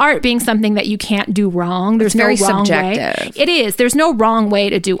with art being something that you can't do wrong. There's no wrong way. It is. There's no wrong way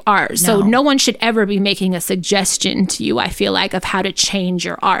to do art. So no one should ever be making a suggestion to you, I feel like, of how to change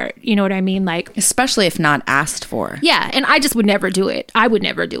your art. You know what I mean? Like, especially if not asked for. Yeah, and I just would never do it. I would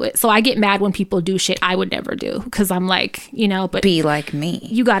never do it. So I get mad when people do shit I would never do, because I'm like, you know, but be like me.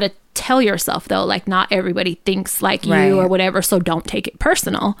 You got to tell yourself, though, like, not everybody thinks like you or whatever, so don't take it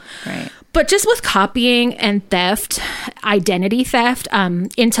personal. Right. But just with copying and theft, identity theft,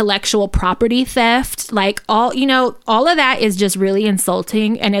 intellectual property theft, like, all of that is just really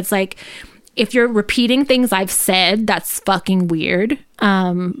insulting. And it's like, if you're repeating things I've said, that's fucking weird.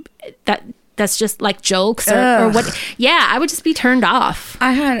 That's just like jokes or what. Yeah, I would just be turned off.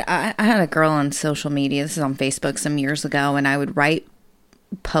 I had a girl on social media. This is on Facebook some years ago, and I would write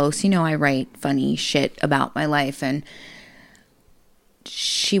posts. You know, I write funny shit about my life, and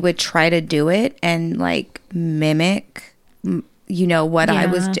she would try to do it and like mimic, you know, what I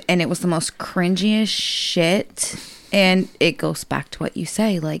was, and it was the most cringiest shit. And it goes back to what you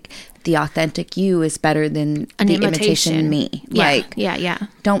say, like, the authentic you is better than the imitation me. Yeah, like,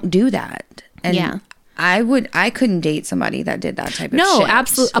 don't do that. And I couldn't date somebody that did that type of shit. No,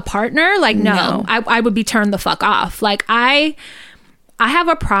 absolutely. A partner? Like, no. I would be turned the fuck off. Like, I have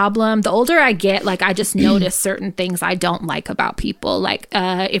a problem. The older I get, like, I just notice certain things I don't like about people. Like,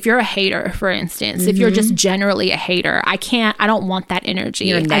 if you're a hater, for instance, if you're just generally a hater, I don't want that energy.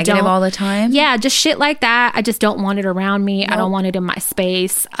 You're negative all the time? Yeah, just shit like that. I just don't want it around me. Nope. I don't want it in my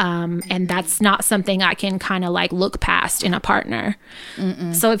space. And that's not something I can kind of like look past in a partner.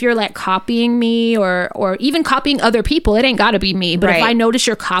 So if you're like copying me or even copying other people, it ain't got to be me. But if I notice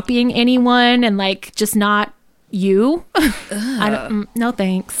you're copying anyone and like just not you, no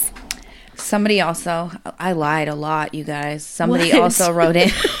thanks. Somebody also, I lied a lot, you guys. Somebody also wrote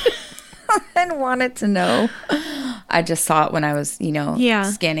in and wanted to know. I just saw it when I was,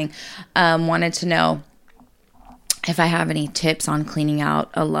 scanning. Wanted to know if I have any tips on cleaning out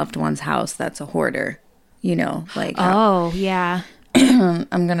a loved one's house that's a hoarder. You know, like. Yeah.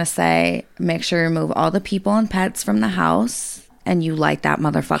 I'm going to say, make sure you remove all the people and pets from the house. And you light that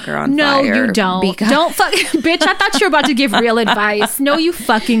motherfucker on fire. No, you don't. Don't fuck, bitch. I thought you were about to give real advice. No, you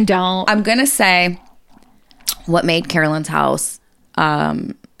fucking don't. I'm gonna say, what made Carolyn's house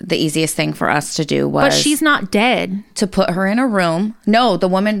the easiest thing for us to do was. But she's not dead. To put her in a room. No,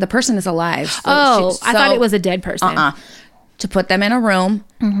 the person is alive. So I thought it was a dead person. To put them in a room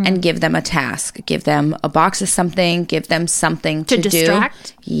and give them a task. Give them a box of something. Give them something to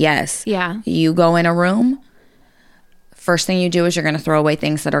distract? Yes. Yeah. You go in a room. First thing you do is you're going to throw away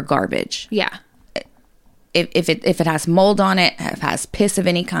things that are garbage. Yeah. If it has mold on it, if it has piss of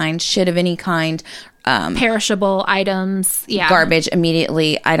any kind, shit of any kind, perishable items, garbage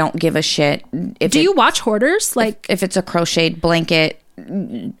immediately. I don't give a shit. Do you watch Hoarders? Like, if it's a crocheted blanket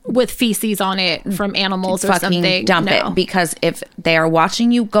with feces on it from animals or something, dump it, because if they are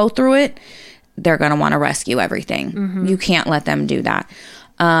watching you go through it, they're going to want to rescue everything. You can't let them do that.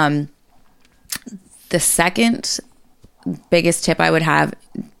 The second biggest tip I would have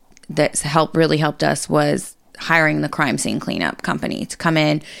that's really helped us was hiring the crime scene cleanup company to come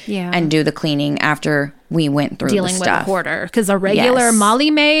in and do the cleaning after we went through dealing the with a stuff. hoarder. Because a regular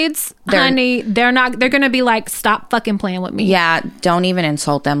Molly maids, honey, they're going to be like, stop fucking playing with me. Yeah, don't even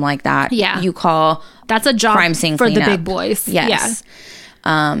insult them like that. Yeah. You call that's a job crime scene for cleanup. the big boys. Yes.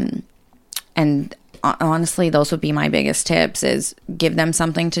 Yeah. And honestly, those would be my biggest tips: is give them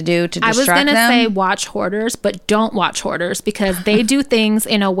something to do to distract them. I was gonna say watch hoarders, but don't watch hoarders because they do things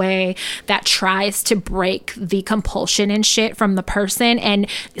in a way that tries to break the compulsion and shit from the person, and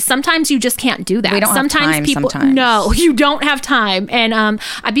sometimes you just can't do that. We don't sometimes have time people sometimes. No, you don't have time, and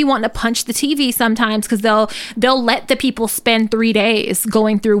I'd be wanting to punch the TV sometimes because they'll let the people spend 3 days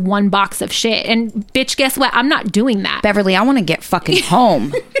going through one box of shit, and bitch, guess what? I'm not doing that. Beverly, I want to get fucking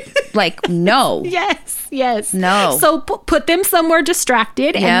home. Like, no. Yes. No. So put them somewhere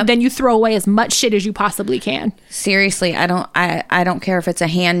distracted, and then you throw away as much shit as you possibly can. Seriously, I don't care if it's a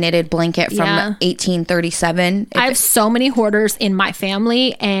hand knitted blanket from 1837. I have so many hoarders in my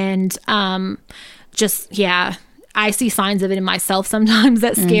family, and I see signs of it in myself sometimes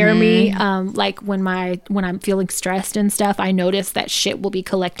that scare me. Like when I'm feeling stressed and stuff, I notice that shit will be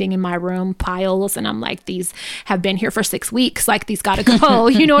collecting in my room, piles, and I'm like, these have been here for 6 weeks. Like, these gotta go.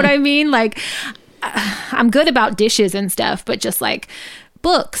 You know what I mean? Like, I'm good about dishes and stuff, but just like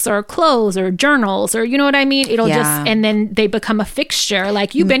books or clothes or journals, or you know what I mean? It'll just, and then they become a fixture.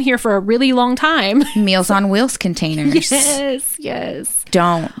 Like, you've been here for a really long time. Meals on Wheels containers. Yes.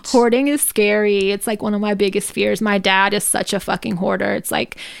 Don't. Hoarding is scary. It's like one of my biggest fears. My dad is such a fucking hoarder. It's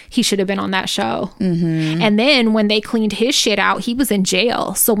like he should have been on that show. And then when they cleaned his shit out, he was in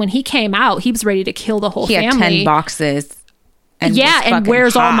jail. So when he came out, he was ready to kill the whole family. He had 10 boxes. And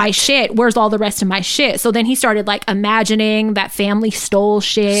where's hot. all my shit? Where's all the rest of my shit? So then he started like imagining that family stole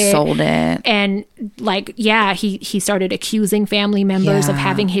shit. Sold it. And like, he started accusing family members of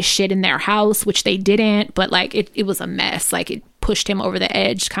having his shit in their house, which they didn't. But like, it was a mess. Like, it pushed him over the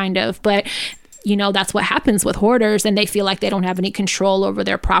edge, kind of. But you know, that's what happens with hoarders, and they feel like they don't have any control over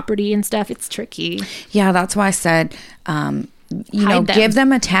their property and stuff. It's tricky. Yeah, that's why I said, give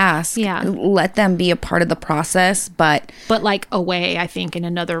them a task. Yeah. Let them be a part of the process, but like away, I think, in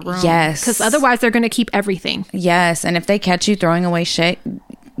another room. Yes. Because otherwise they're going to keep everything. Yes. And if they catch you throwing away shit,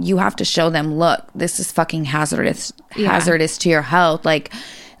 you have to show them, look, this is fucking hazardous to your health. Like,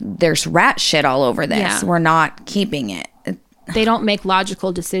 there's rat shit all over this. Yeah. We're not keeping it. They don't make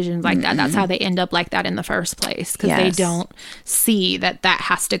logical decisions like that. That's how they end up like that in the first place. Because they don't see that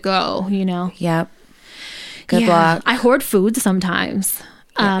has to go, you know? Yep. Good luck. I hoard food sometimes.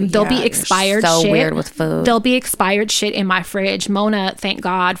 There'll be expired so shit. So weird with food. There'll be expired shit in my fridge. Mona, thank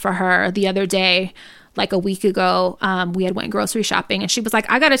God for her, the other day, like a week ago, we had went grocery shopping, and she was like,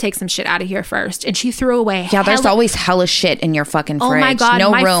 I gotta take some shit out of here first, and she threw away there's always hella shit in your fucking fridge. Oh my God,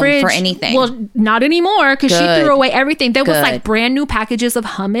 no my room fridge, for anything. Well, not anymore, because she threw away everything. There was like brand new packages of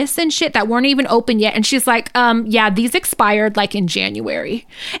hummus and shit that weren't even open yet, and she's like, these expired like in January,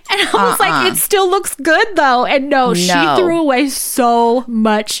 and I was like, it still looks good though. And no, she threw away so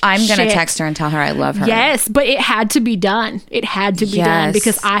much I'm gonna shit. text her and tell her I love her. Yes, but it had to be done. It had to be done,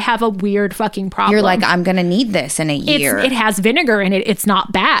 because I have a weird fucking problem. You're like, I'm gonna need this in a year. It has vinegar in it. It's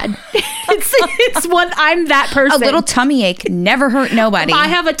not bad. it's one. I'm that person. A little tummy ache never hurt nobody. I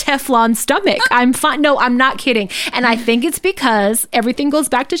have a Teflon stomach. I'm fine. No, I'm not kidding. And I think it's because everything goes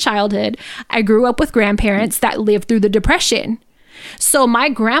back to childhood. I grew up with grandparents that lived through the Depression. So my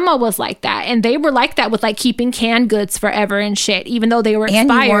grandma was like that, and they were like that with like keeping canned goods forever and shit, even though they were expired.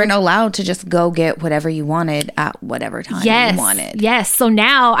 And you weren't allowed to just go get whatever you wanted at whatever time you wanted. Yes. So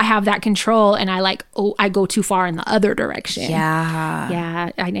now I have that control, and I go too far in the other direction. Yeah.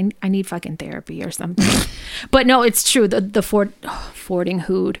 I need fucking therapy or something. But no, it's true. Hoarding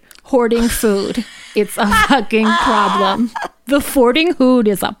food. It's a fucking problem. The hoarding food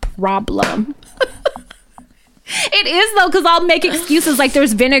is a problem. It is though, because I'll make excuses like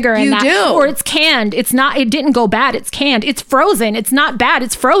there's vinegar in that, do. Or it's canned. It's not. It didn't go bad. It's canned. It's frozen. It's not bad.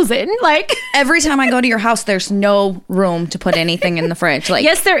 It's frozen. Like every time I go to your house, there's no room to put anything in the fridge. Like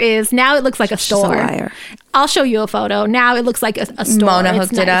yes, there is. Now it looks like a store. She's a liar. I'll show you a photo. Now it looks like a store. Mona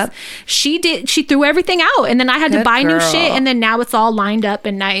hooked it up. She did. She threw everything out, and then I had to buy new shit, and then now it's all lined up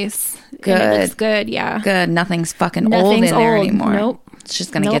and nice. Good. And it looks good. Yeah. Good. Nothing's fucking old in there anymore. Nope. It's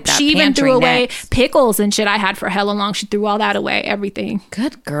just gonna get that. She even threw away next. pickles and shit I had for hella long. She threw all that away. Everything.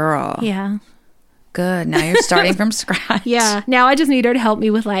 Good girl. Yeah. Good. Now you're starting from scratch. Yeah. Now I just need her to help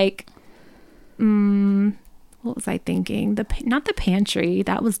me with like, what was I thinking? Not the pantry.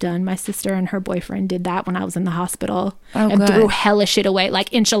 That was done. My sister and her boyfriend did that when I was in the hospital and threw hella shit away.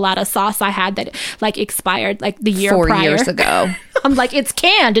 Like enchilada sauce I had that like expired like the year 4 prior. years ago. I'm like, it's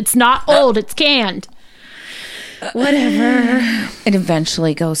canned. It's not old. It's canned. Whatever. It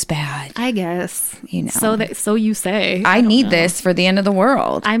eventually goes bad. I guess. You know. So you say. I need this for the end of the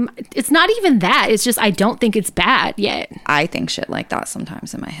world. It's not even that. It's just I don't think it's bad yet. I think shit like that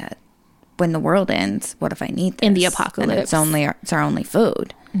sometimes in my head. When the world ends, what if I need this? In the apocalypse. And it's our only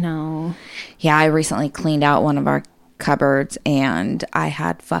food. No. Yeah, I recently cleaned out one of our cupboards and I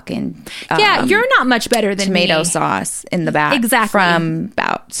had fucking you're not much better than tomato me. Sauce in the back. Exactly. From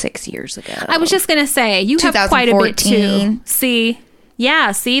about 6 years ago. I was just gonna say you have quite a bit too. See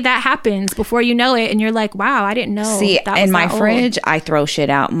that happens before you know it, and you're like, wow, I didn't know. See, that was in my that fridge, old. I throw shit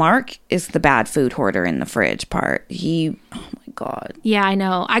out. Mark is the bad food hoarder in the fridge part. Oh my God. Yeah, I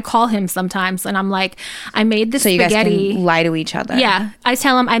know. I call him sometimes, and I'm like, I made this spaghetti. So you guys can lie to each other. Yeah, I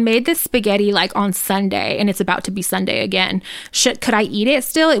tell him I made this spaghetti like on Sunday, and it's about to be Sunday again. Could I eat it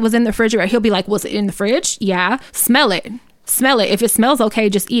still? It was in the refrigerator. He'll be like, was it in the fridge? Yeah. Smell it. If it smells okay,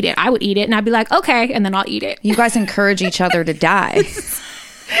 just eat it. I would eat it, and I'd be like, okay, and then I'll eat it. You guys encourage each other to die.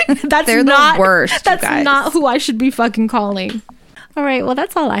 They're the worst. That's guys. not who I should be fucking calling. All right, well,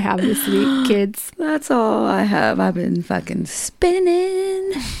 that's all I have this week, kids. That's all I have. I've been fucking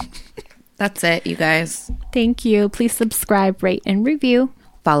spinning. That's it, you guys. Thank you. Please subscribe, rate, and review.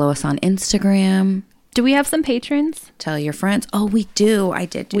 Follow us on Instagram. Do we have some patrons? Tell your friends. Oh, we do. I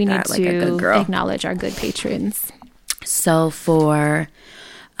did do we that need like to a good girl. Acknowledge our good patrons. So for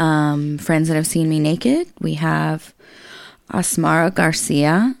friends that have seen me naked, we have Asmara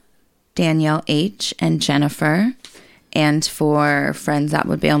Garcia, Danielle H., and Jennifer. And for friends that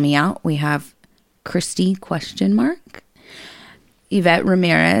would bail me out, we have Christy ? Yvette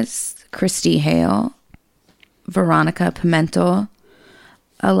Ramirez, Christy Hale, Veronica Pimento,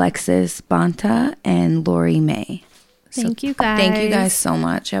 Alexis Banta, and Lori May. Thank you guys. Thank you guys so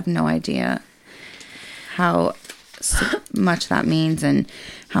much. I have no idea how much that means and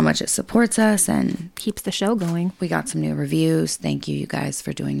how much it supports us and keeps the show going. We got some new reviews. Thank you guys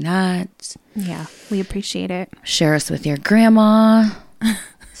for doing that. Yeah, we appreciate it. Share us with your grandma.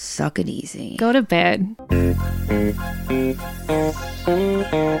 Suck it easy. Go to bed.